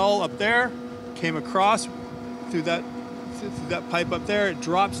out of the well up there, came across through that pipe up there. It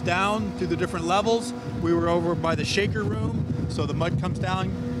drops down through the different levels. We were over by the shaker room, so the mud comes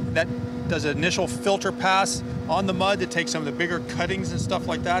down. That does an initial filter pass on the mud to take some of the bigger cuttings and stuff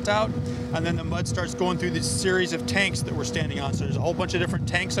like that out, and then the mud starts going through this series of tanks that we're standing on. So there's a whole bunch of different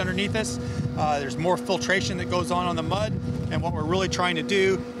tanks underneath us. There's more filtration that goes on the mud, and what we're really trying to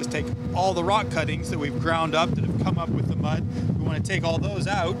do is take all the rock cuttings that we've ground up that have come up with the mud. We want to take all those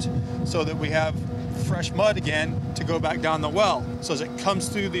out so that we have fresh mud again to go back down the well. So as it comes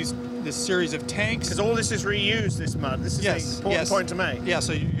through this series of tanks, because all this is reused, this mud. This is an important point to make. Yeah,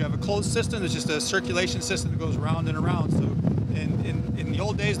 so you have a closed system. There's just a circulation system that goes round and around. So in the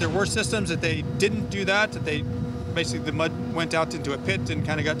old days, there were systems that they didn't do that. That they basically, the mud went out into a pit and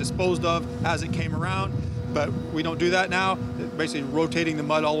kind of got disposed of as it came around. But we don't do that now. Basically, rotating the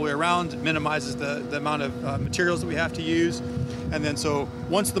mud all the way around minimizes the amount of materials that we have to use. And then so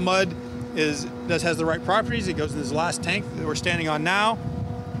once the mud has the right properties, it goes in this last tank that we're standing on now,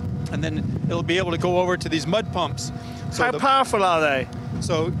 and then it'll be able to go over to these mud pumps. How powerful are they?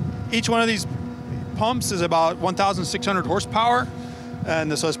 So each one of these pumps is about 1,600 horsepower,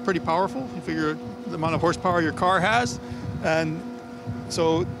 and so it's pretty powerful. You figure the amount of horsepower your car has, and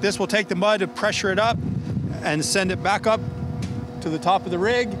so this will take the mud and pressure it up and send it back up to the top of the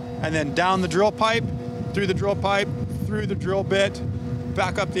rig, and then down the drill pipe, through the drill pipe, through the drill bit,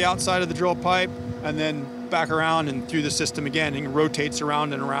 back up the outside of the drill pipe, and then back around and through the system again, and it rotates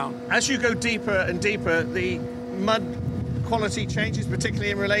around and around. As you go deeper and deeper, the mud quality changes,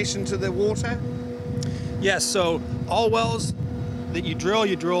 particularly in relation to the water? Yes, so all wells that you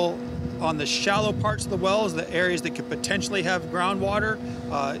drill on the shallow parts of the wells, the areas that could potentially have groundwater.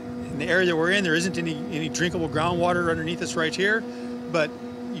 In the area that we're in, there isn't any drinkable groundwater underneath us right here, but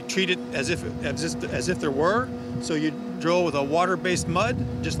you treat it as if there were. So you drill with a water-based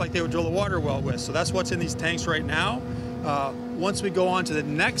mud, just like they would drill a water well with. So that's what's in these tanks right now. Once we go on to the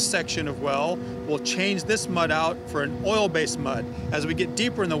next section of well, we'll change this mud out for an oil-based mud. As we get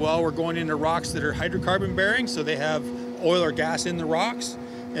deeper in the well, we're going into rocks that are hydrocarbon bearing, so they have oil or gas in the rocks,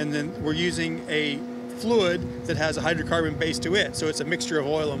 and then we're using a fluid that has a hydrocarbon base to it. So it's a mixture of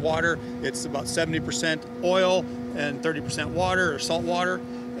oil and water. It's about 70% oil and 30% water or salt water,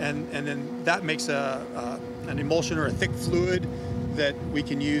 and then that makes an emulsion or a thick fluid that we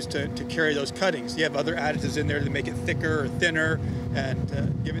can use to carry those cuttings. You have other additives in there to make it thicker or thinner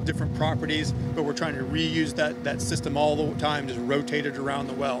and give it different properties, but we're trying to reuse that system all the time, just rotate it around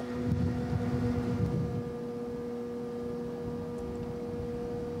the well.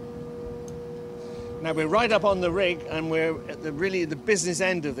 Now we're right up on the rig, and we're at really the business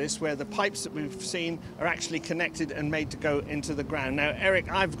end of this, where the pipes that we've seen are actually connected and made to go into the ground. Now,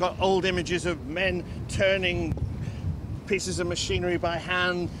 Eric, I've got old images of men turning pieces of machinery by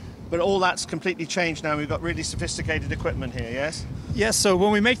hand, but all that's completely changed now. We've got really sophisticated equipment here, yes? Yes, so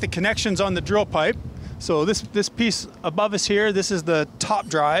when we make the connections on the drill pipe, so this piece above us here, this is the top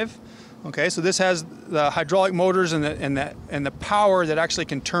drive. Okay, so this has the hydraulic motors and the power that actually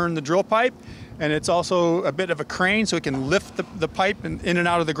can turn the drill pipe. And it's also a bit of a crane, so it can lift the pipe in and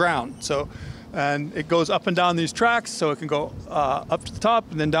out of the ground. So, and it goes up and down these tracks, so it can go up to the top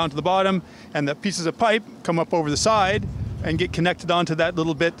and then down to the bottom. And the pieces of pipe come up over the side and get connected onto that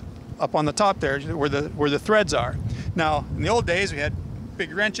little bit up on the top there, where the threads are. Now, in the old days, we had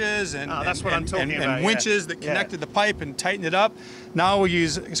big wrenches and winches that connected the pipe and tightened it up. Now we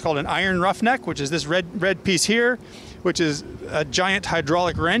use, it's called an iron roughneck, which is this red piece here, which is a giant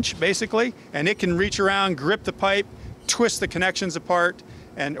hydraulic wrench, basically, and it can reach around, grip the pipe, twist the connections apart,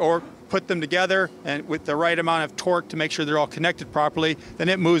 or put them together, and with the right amount of torque to make sure they're all connected properly. Then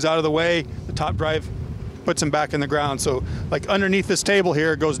it moves out of the way, the top drive puts them back in the ground. So like underneath this table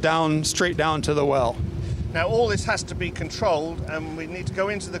here, it goes down, straight down to the well. Now all this has to be controlled, and we need to go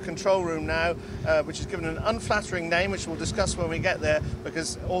into the control room now, which is given an unflattering name, which we'll discuss when we get there,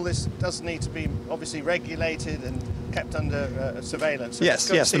 because all this does need to be obviously regulated and kept under surveillance. So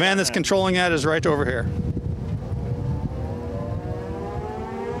yes, the man that's controlling that is right over here.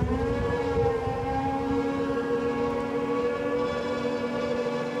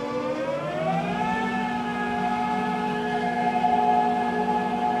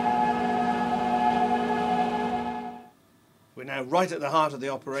 We're now right at the heart of the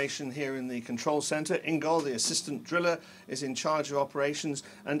operation here in the control centre. Ingol, the assistant driller, is in charge of operations.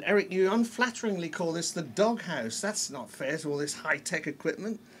 And Eric, you unflatteringly call this the doghouse. That's not fair to all this high-tech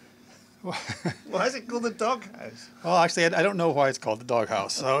equipment. Why is it called the doghouse? Well, actually, I don't know why it's called the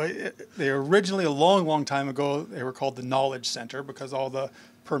doghouse. So they originally, a long time ago, they were called the Knowledge Center, because all the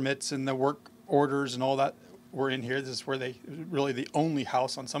permits and the work orders and all that were in here. This is where really the only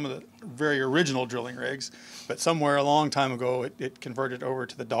house on some of the very original drilling rigs, but somewhere a long time ago it converted over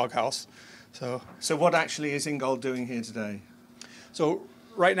to the doghouse. So what actually is Ingol doing here today? So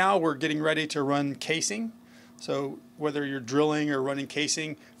right now we're getting ready to run casing. So whether you're drilling or running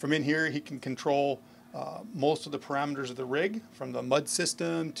casing, from in here he can control most of the parameters of the rig, from the mud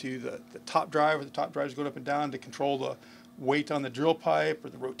system to the top drive, where the top drive is going up and down, to control the weight on the drill pipe or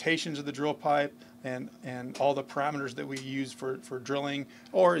the rotations of the drill pipe, and all the parameters that we use for drilling,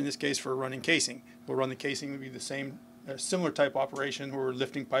 or in this case for running casing. We'll run the casing, would be the same, similar type operation where we're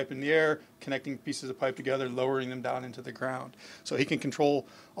lifting pipe in the air, connecting pieces of pipe together, lowering them down into the ground. So he can control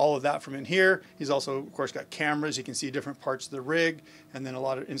all of that from in here. He's also, of course, got cameras. He can see different parts of the rig, and then a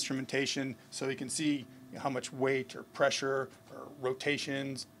lot of instrumentation, so he can see how much weight or pressure or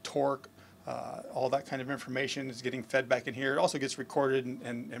rotations, torque, all that kind of information is getting fed back in here. It also gets recorded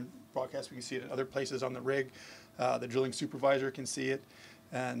and broadcast. We can see it at other places on the rig. The drilling supervisor can see it.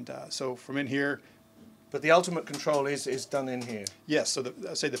 And so from in here. But the ultimate control is done in here? Yes, so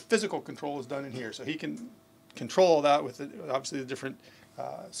I say the physical control is done in here. So he can control that with obviously the different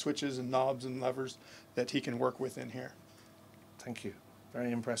switches and knobs and levers that he can work with in here. Thank you.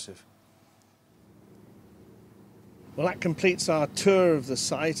 Very impressive. Well, that completes our tour of the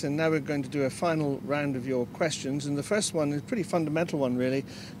site, and now we're going to do a final round of your questions. And the first one is a pretty fundamental one, really.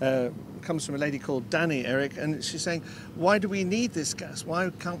 Comes from a lady called Danny, Eric, and she's saying, why do we need this gas? Why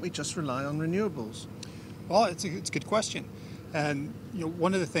can't we just rely on renewables? Well, it's a good question. And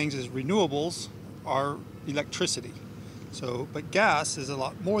one of the things is renewables are electricity. So, but gas is a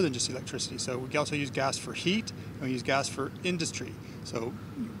lot more than just electricity. So we also use gas for heat, and we use gas for industry. So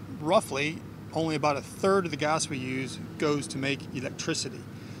roughly, only about a third of the gas we use goes to make electricity.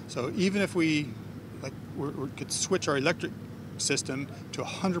 So even if we could switch our electric system to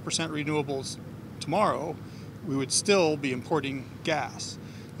 100% renewables tomorrow, we would still be importing gas.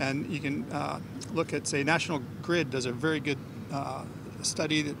 And you can look at, say, National Grid does a very good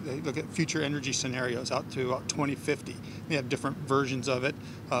study that they look at future energy scenarios out to about 2050. They have different versions of it,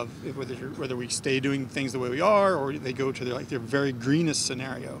 of whether we stay doing things the way we are, or they go to their very greenest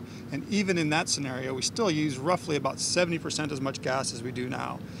scenario. And even in that scenario, we still use roughly about 70% as much gas as we do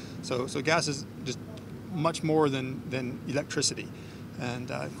now. So gas is just much more than electricity.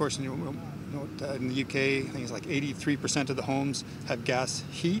 And of course, in the UK, I think it's like 83% of the homes have gas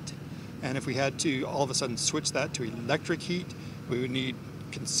heat. And if we had to all of a sudden switch that to electric heat, we would need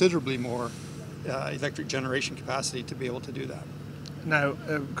considerably more electric generation capacity to be able to do that. Now,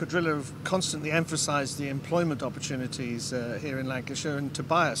 Cuadrilla have constantly emphasised the employment opportunities here in Lancashire, and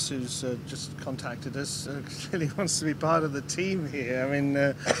Tobias, who's just contacted us, clearly wants to be part of the team here.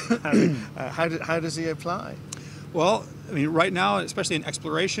 I mean, how does he apply? Well, I mean, right now, especially in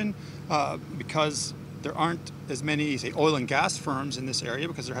exploration, because there aren't as many, say, oil and gas firms in this area,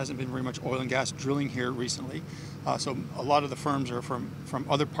 because there hasn't been very much oil and gas drilling here recently. So a lot of the firms are from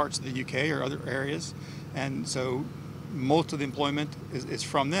other parts of the UK or other areas, and so most of the employment is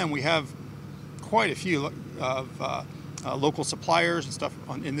from them. We have quite a few of local suppliers and stuff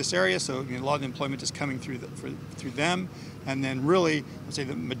in this area, so a lot of the employment is coming through them. And then really, I'd say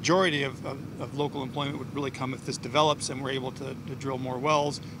the majority of local employment would really come if this develops and we're able to drill more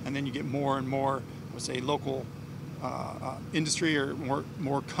wells, and then you get more and more, I would say, local industry or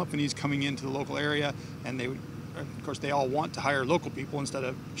more companies coming into the local area, and they would, of course, they all want to hire local people instead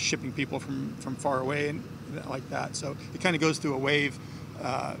of shipping people from far away and like that. So it kind of goes through a wave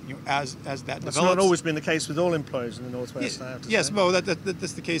as that develops. That's not always been the case with all employers in the Northwest, I have to yes, say. well,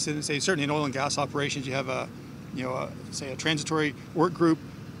 that's the case in, say, certainly in oil and gas operations. You have say a transitory work group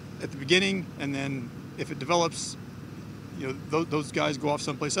at the beginning, and then if it develops, those guys go off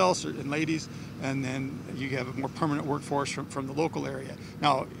someplace else, and ladies, and then you have a more permanent workforce from the local area.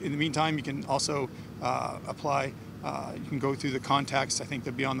 Now, in the meantime, you can also apply. You can go through the contacts. I think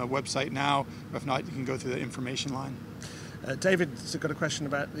they'll be on the website now. Or if not, you can go through the information line. David's got a question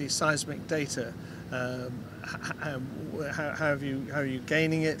about the seismic data. How are you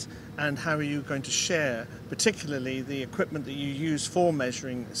gaining it, and how are you going to share, particularly the equipment that you use for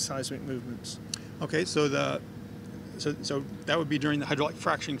measuring seismic movements? Okay, so that would be during the hydraulic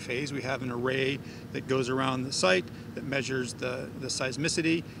fracturing phase. We have an array that goes around the site that measures the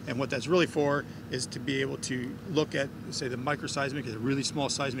seismicity, and what that's really for is to be able to look at, say, the microseismic, the really small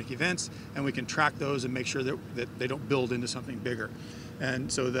seismic events, and we can track those and make sure that they don't build into something bigger.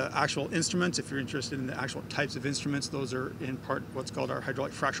 And so the actual instruments, if you're interested in the actual types of instruments, those are in part what's called our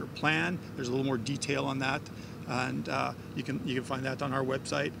hydraulic fracture plan. There's a little more detail on that, and you can find that on our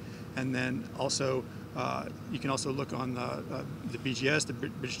website. And then also you can also look on the BGS, the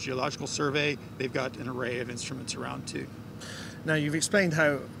British Geological Survey. They've got an array of instruments around too. Now, you've explained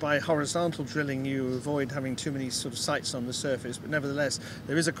how by horizontal drilling you avoid having too many sort of sites on the surface, but nevertheless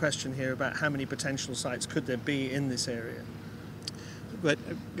there is a question here about how many potential sites could there be in this area. But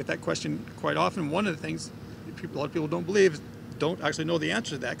I get that question quite often. One of the things a lot of people don't actually know the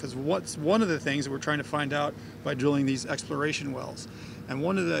answer to that, because what's one of the things that we're trying to find out by drilling these exploration wells. And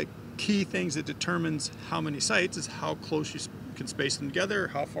one of the key things that determines how many sites is how close you can space them together,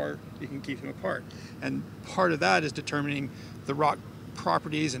 how far you can keep them apart. And part of that is determining the rock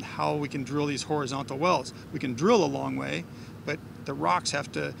properties and how we can drill these horizontal wells. We can drill a long way, but the rocks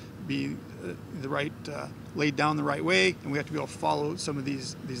have to be laid down the right way, and we have to be able to follow some of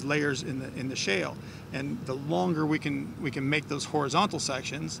these layers in the shale. And the longer we can make those horizontal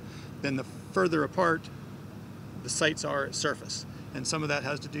sections, then the further apart the sites are at surface. And some of that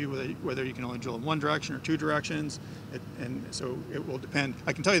has to do with whether you can only drill in one direction or two directions, and so it will depend.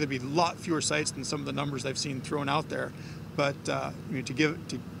 I can tell you there'll be a lot fewer sites than some of the numbers I've seen thrown out there, but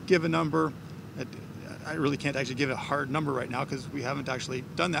to give a number, I really can't actually give a hard number right now, because we haven't actually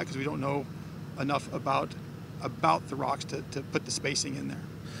done that, because we don't know enough about about the rocks to put the spacing in there.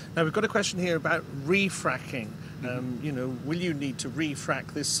 Now we've got a question here about refracking. You know, will you need to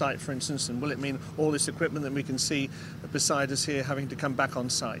refrac this site, for instance, and will it mean all this equipment that we can see beside us here having to come back on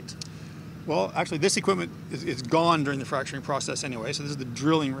site? Well, actually, this equipment is gone during the fracturing process anyway. So this is the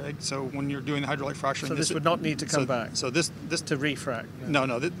drilling rig. So when you're doing the hydraulic fracturing, so this would not need to come back. So this to refrac. Yeah.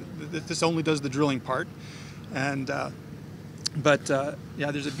 No, this only does the drilling part, and yeah,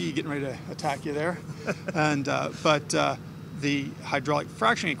 there's a bee getting ready to attack you there, and the hydraulic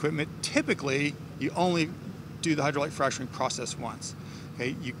fracturing equipment, typically you only do the hydraulic fracturing process once.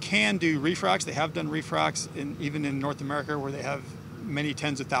 Okay, you can do refracs. They have done refracs even in North America, where they have many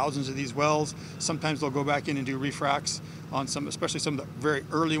tens of thousands of these wells. Sometimes they'll go back in and do refracs on some, especially some of the very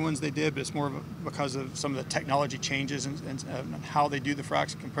early ones they did, but it's more because of some of the technology changes and how they do the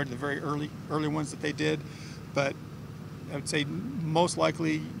fracs compared to the very early ones that they did. But I would say most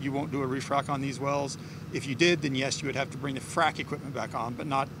likely you won't do a refrac on these wells. If you did, then yes, you would have to bring the frac equipment back on, but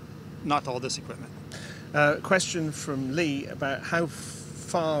not all this equipment. Question from Lee about how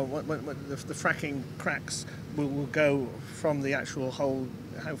far the fracking cracks will go from the actual hole,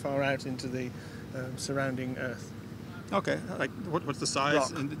 how far out into the surrounding earth. Okay, like what's the size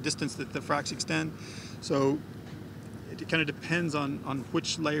Rock. and the distance that the fracs extend? So it kind of depends on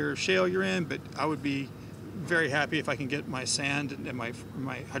which layer of shale you're in, but I would be very happy if I can get my sand and my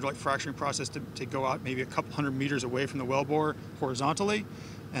hydraulic fracturing process to go out maybe a couple hundred meters away from the wellbore horizontally,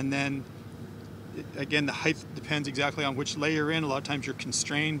 and then again, the height depends exactly on which layer you're in. A lot of times you're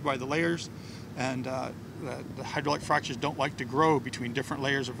constrained by the layers, and the hydraulic fractures don't like to grow between different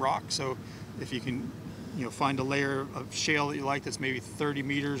layers of rock. So if you can, find a layer of shale that you like that's maybe 30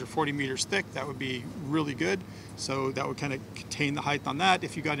 meters or 40 meters thick, that would be really good. So that would kind of contain the height on that.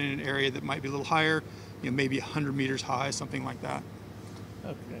 If you got in an area that might be a little higher, maybe 100 meters high, something like that.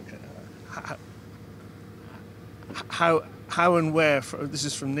 Okay. How and where? This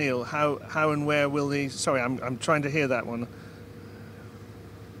is from Neil. How and where will the? Sorry, I'm trying to hear that one.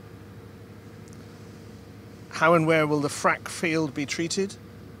 How and where will the frac field be treated?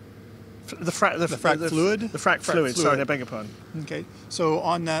 The frac fluid. The frac fluid. Sorry, I beg your pardon. Okay. So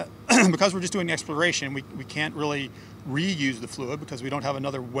on that, because we're just doing exploration, we can't really reuse the fluid because we don't have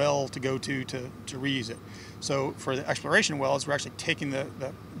another well to go to reuse it. So for the exploration wells, we're actually taking the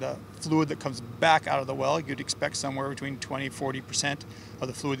fluid that comes back out of the well. You'd expect somewhere between 20-40% of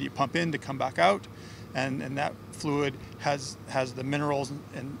the fluid that you pump in to come back out, and that fluid has the minerals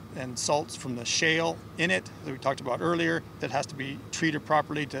and salts from the shale in it that we talked about earlier that has to be treated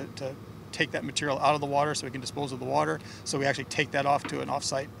properly to take that material out of the water so we can dispose of the water. So we actually take that off to an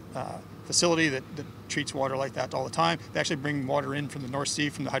off-site facility that treats water like that all the time. They actually bring water in from the North Sea,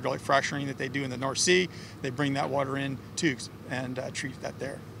 from the hydraulic fracturing that they do in the North Sea. They bring that water in too and treat that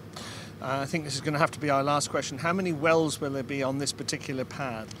there. I think this is going to have to be our last question. How many wells will there be on this particular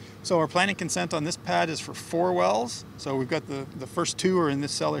pad? So our planning consent on this pad is for 4 wells. So we've got the first 2 are in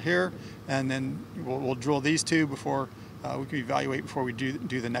this cellar here, and then we'll drill these 2 before we can evaluate before we do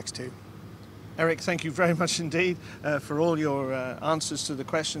the next 2. Eric, thank you very much indeed for all your answers to the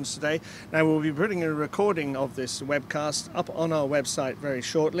questions today. Now we'll be putting a recording of this webcast up on our website very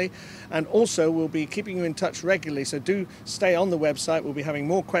shortly, and also we'll be keeping you in touch regularly, so do stay on the website. We'll be having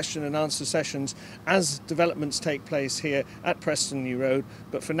more question and answer sessions as developments take place here at Preston New Road.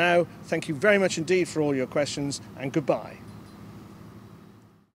 But for now, thank you very much indeed for all your questions, and goodbye.